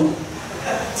nagpokpok.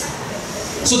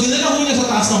 So dinala ko niya sa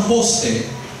taas ng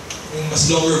poste, yung mas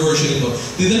longer version ito,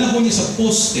 dinala ko niya sa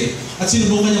poste at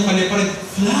sinubukan niyang paliparin,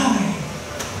 fly.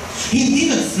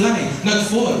 Hindi nag-fly,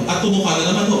 nag-fall at tumuka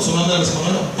na naman doon. Sumama na sa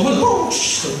mga ano.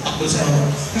 Takbo sa mga.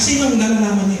 Kasi yun ang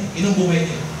nalalaman niya, yun ang buhay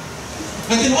niya.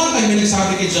 At in one time, may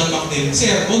nagsabi kay John McNeil,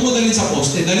 Sir, huwag mo dalhin sa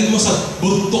poste, dalhin mo sa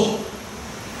bundok.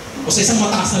 O sa isang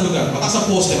mataas na lugar, mataas sa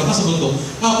poste, mataas sa bundok.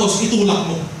 Tapos itulak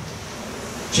mo.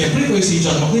 Siyempre, kung si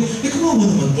John McNeil, kawawa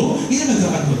naman to,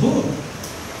 inalagaan mo to.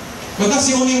 But that's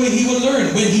the only way he will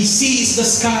learn. When he sees the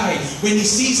sky, when he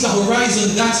sees the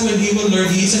horizon, that's when he will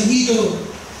learn he is an eagle.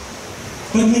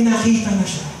 Pag may nakita na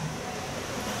siya,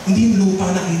 hindi yung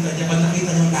lupa nakita niya, pag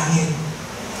nakita niya ang langit.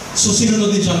 So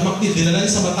sinunod ni John McNeil, dinala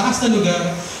niya sa mataas na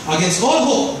lugar, against all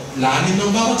hope, lalim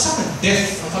ng babagsakan,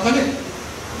 death ang kapalit.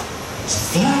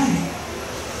 Fly.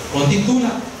 Konting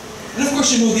tulak. And of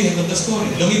course, you know the end of the story.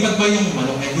 Lumipad ba yung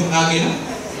manok? Yung agila?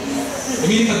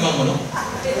 Lumilipad ba ang manok?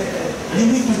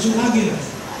 Lumipad yung agila.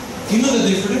 You know the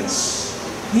difference?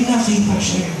 May nakita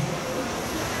siya.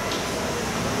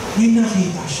 May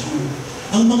nakita siya.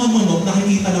 Ang mga manok,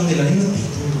 nakikita lang nila yung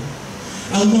nandito.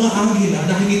 Ang mga agila,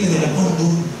 nakikita nila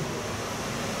doon.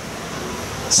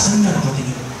 Saan ka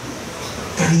nakatingin?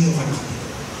 Kanino ka nakatingin?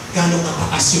 Gano'ng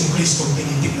kataas yung Kristong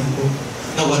tinitignan mo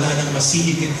na wala nang mas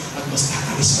hihigit at mas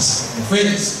tatamis pa sa kanya.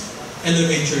 Friends,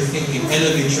 elevate your thinking,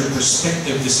 elevate your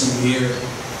perspective this new year.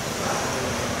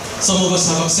 Some of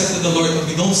us have accepted the Lord, but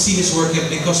we don't see His work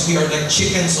yet because we are like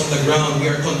chickens on the ground.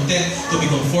 We are content to be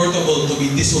comfortable, to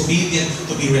be disobedient,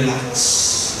 to be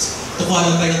relaxed. Tukuha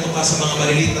lang tayo tuka sa mga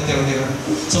maliliit na tira-tira.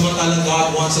 Samantalang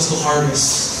God wants us to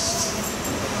harvest.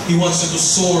 He wants you to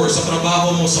soar sa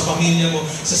trabaho mo, sa pamilya mo,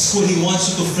 sa school. He wants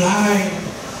you to fly.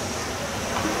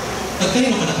 At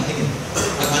kayo ka nakatingin?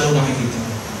 At ano nakikita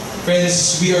mo?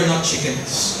 Friends, we are not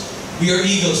chickens. We are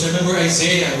eagles. Remember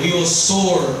Isaiah, we will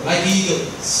soar like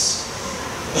eagles.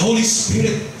 The Holy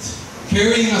Spirit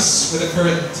carrying us with the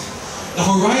current. The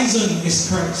horizon is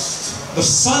Christ. The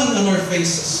sun on our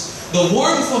faces. The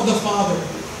warmth of the Father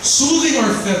soothing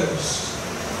our feathers.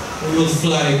 We will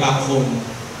fly back home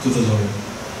to the Lord.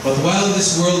 But while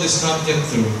this world is not yet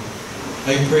through,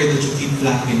 I pray that you keep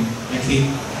flapping and keep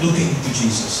looking to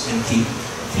Jesus and keep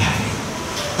flapping.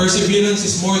 Perseverance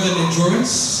is more than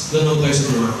endurance.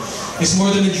 It's more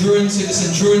than endurance. It is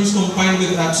endurance combined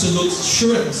with absolute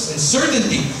assurance and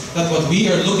certainty that what we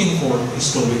are looking for is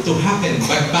going to happen.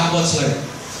 Backwards like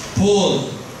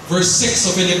Paul, verse 6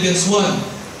 of Philippians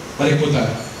 1. Balik po tayo.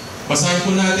 Basahin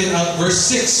po natin ang verse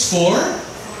 6 for...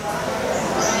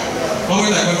 One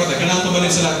more time. Kailangan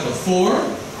tumanin sa lahat ko. For...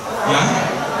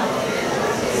 Yeah?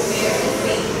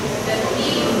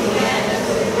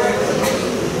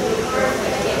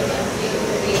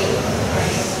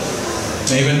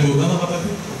 Amen po ba mga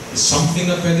kapatid? Is something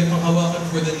na pwede pang hawakan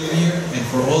for the new year and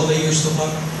for all the years to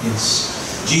come? Yes.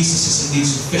 Jesus is indeed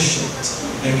sufficient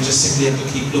and we just simply have to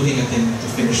keep looking at Him to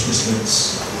finish this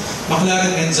race.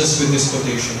 McLaren ends us with this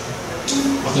quotation.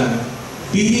 McLaren,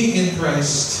 being in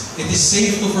Christ, it is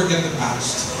safe to forget the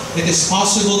past. It is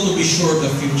possible to be sure of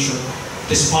the future.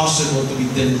 It is possible to be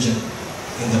diligent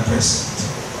in the present.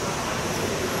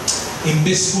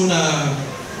 Imbes po na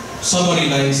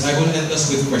summary lines, I will end us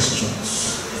with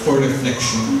questions for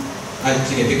reflection.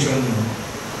 Sige, picture naman.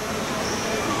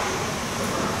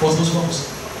 Focus.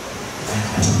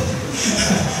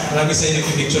 Marami sa inyo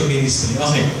picture ministry.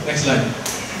 Okay, next slide.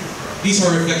 These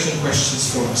are reflection questions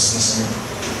for us this year.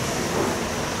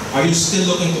 Are you still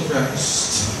looking to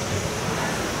Christ?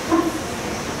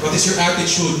 What is your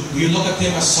attitude? Do you look at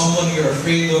Him as someone you're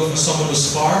afraid of, as someone who's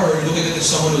far, or you look at Him as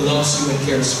someone who loves you and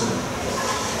cares for you?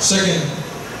 Second,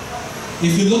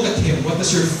 if you look at Him, what does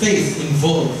your faith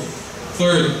involve?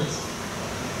 Third,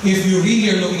 if you really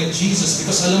are looking at Jesus,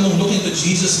 because alam mong looking to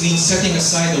Jesus means setting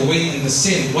aside the weight and the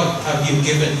sin, what have you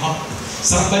given up?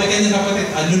 Sa balikan niya kapatid,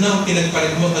 ano na ang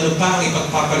pinagpalit mo? Ano pa ang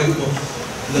ipagpapalit mo?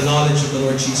 The knowledge of the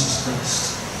Lord Jesus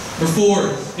Christ. Number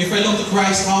 4, if I look to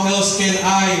Christ, how else can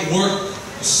I work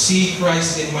to see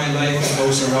Christ in my life and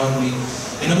those around me?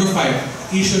 And number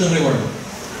 5, issue ng reward.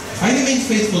 If I remain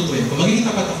faithful to Him, kung magiging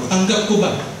tapat ako, tanggap ko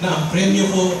ba na ang premyo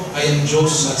ko ay ang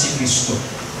Diyos at si Kristo?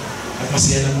 At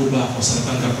masaya na po ba ako sa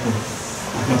natanggap ko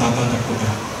at matatanggap ko ba?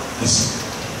 Yes.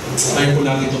 Tayo po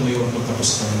natin tumayo at magtapos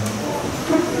tayo.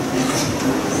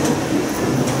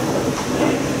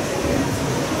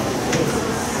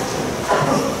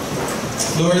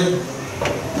 Lord,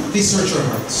 please search our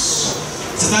hearts.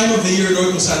 Sa time of the year,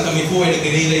 Lord, kung saan kami po ay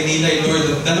nagninilay-nilay,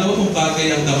 Lord, dalawa pong bagay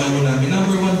ang daman mo namin.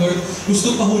 Number 1, Lord,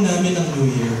 gusto pa ho namin ang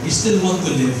New Year. We still want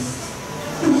to live.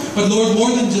 But Lord,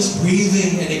 more than just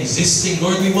breathing and existing,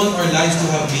 Lord, we want our lives to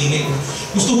have meaning.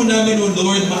 Gusto po namin, oh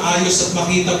Lord, maayos at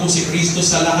makita po si Kristo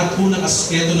sa lahat po ng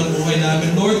aspeto ng buhay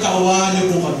namin. Lord, kaawaan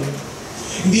niyo po kami.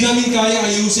 Hindi namin kaya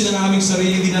ayusin ang aming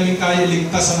sarili, hindi namin kaya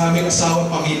ligtas ang aming asawa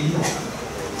at pamilya.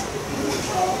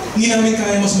 Hindi namin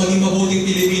kaya mas maging mabuting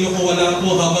Pilipino kung wala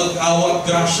po habag-awa at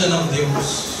grasya ng Diyos.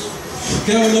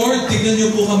 Kaya Lord, tignan niyo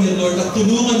po kami, Lord, at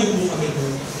tulungan niyo po kami,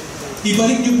 Lord.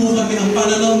 Ibalik niyo po kami ang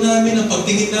pananaw namin, ang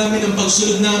pagtingin namin, ang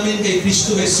pagsunod namin kay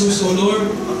Kristo Jesus, O Lord.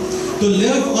 To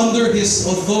live under His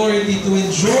authority, to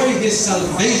enjoy His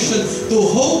salvation, to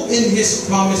hope in His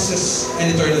promises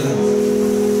and eternal life.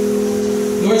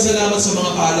 Lord, salamat sa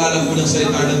mga paalala po ng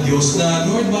salita ng Diyos na,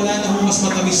 Lord, wala na mo mas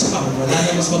matamis pa, wala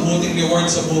na mas mabuting reward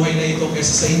sa buhay na ito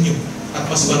kaysa sa inyo, at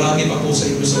mas marami pa po sa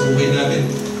inyo sa buhay namin.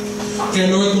 Kaya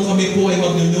Lord, kung kami po ay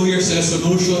mag-New Year's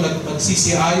resolution at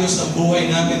magsisiayos ng buhay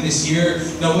namin this year,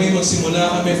 naway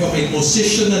magsimula kami from a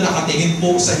position na nakatingin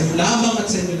po sa inyo lamang at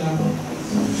sa inyo lamang.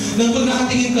 Nang pag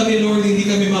nakatingin kami, Lord, hindi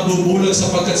kami mabubulag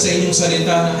sapagkat sa inyong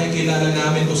salita na ay kilala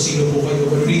namin kung sino po kayo.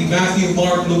 When we read Matthew,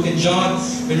 Mark, Luke, and John,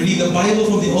 when we read the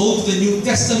Bible from the Old to the New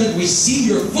Testament, we see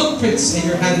your footprints and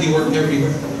your handiwork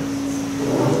everywhere.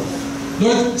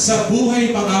 Lord, sa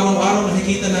buhay pang-araw-araw,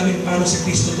 nakikita namin paano si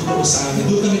Kristo totoo sa amin.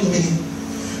 Doon kami tumingin.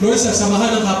 Lord, sa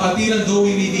samahan ng kapatiran, though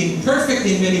we may be imperfect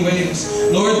in many ways,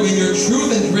 Lord, when your truth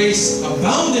and grace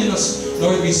abound in us,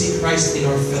 Lord, we see Christ in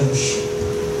our fellowship.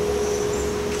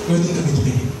 Lord, doon kami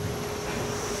tumingin.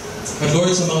 At Lord,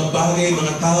 sa mga bagay,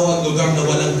 mga tao at lugar na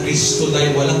walang Kristo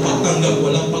dahil walang pagtanggap,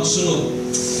 walang pagsunod.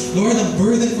 Lord, ang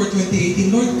burden for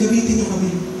 2018, Lord, gamitin niyo kami.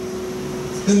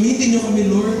 Gamitin niyo kami,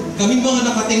 Lord. Kami mga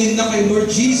nakatingin na kay Lord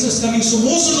Jesus. Kami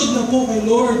sumusunod na po kay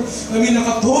Lord. Kami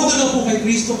nakatodo na po kay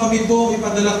Kristo. Kami po,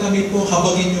 ipadala kami po.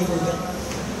 Habagin niyo for that.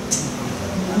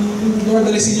 Lord,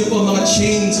 alisin niyo po ang mga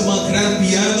chains, sa mga grand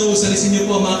pianos. Alisin niyo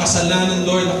po ang mga kasalanan,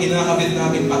 Lord, na kinakabit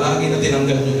namin palagi na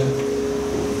tinanggal niyo na.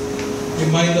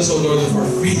 Remind us, O Lord, of our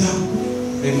freedom.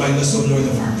 Remind us, O Lord,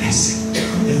 of our blessing.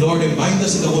 And Lord, remind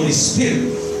us of the Holy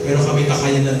Spirit. Meron kami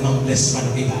kakayanan mang bless pa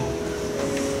ng iba.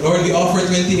 Lord, we offer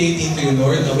 2018 to you,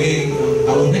 Lord. Naway, ang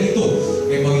taon na ito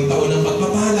ay maging taon ng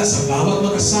pagpapala sa bawat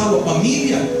mag-asawa,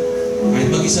 pamilya. Kahit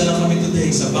mag-isa lang kami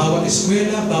today sa bawat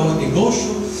eskwela, bawat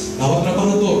negosyo, bawat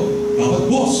trabahador, bawat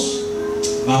boss,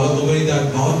 bawat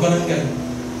komunidad, bawat barangay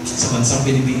sa bansang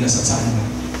Pilipinas at saan man.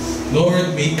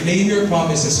 Lord, may claim your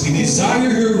promises. We desire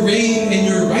your reign and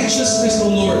your righteousness,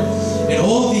 O Lord, in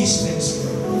all these things.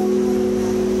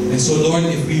 And so, Lord,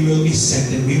 if we will be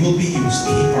sent and we will be used,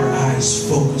 keep our eyes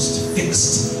focused,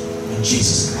 fixed on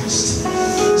Jesus Christ.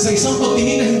 Sa isang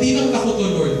pagtingin na hindi lang takot, O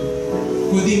Lord,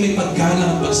 kundi may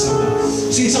paggalang at pagsamba.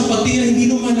 Sa isang pagtingin na hindi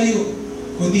lumalayo,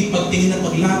 kundi pagtingin na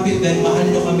paglapit dahil mahal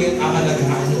nyo kami at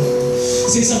aalagaan nyo.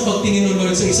 Sa isang pagtingin, O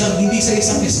Lord, hindi sa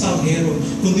isang estanghero,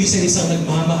 kundi sa isang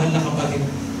nagmamahal na kapatid,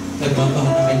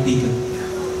 nagmamahal na kaibigan,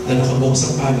 na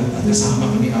nakabukas ang palad at kasama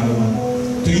kami araw-araw.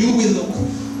 To you we look.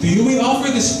 To you we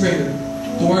offer this prayer.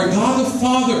 To our God the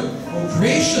Father, who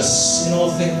gracious in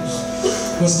all things,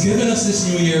 who has given us this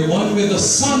new year, one with the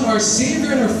Son, our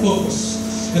Savior and our focus,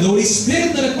 and the Holy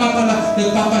Spirit na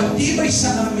nagpapatibay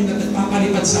sa amin at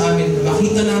nagpapalipad sa amin, na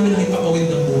makita namin ang ipapawid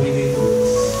ng buhay nito.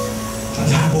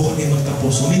 Kalabo kami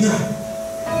magtapos. Huminga.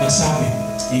 Magsabi.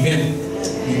 Amen.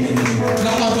 Amen.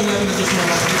 Nakapapag natin na Diyos mga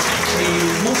kapatid.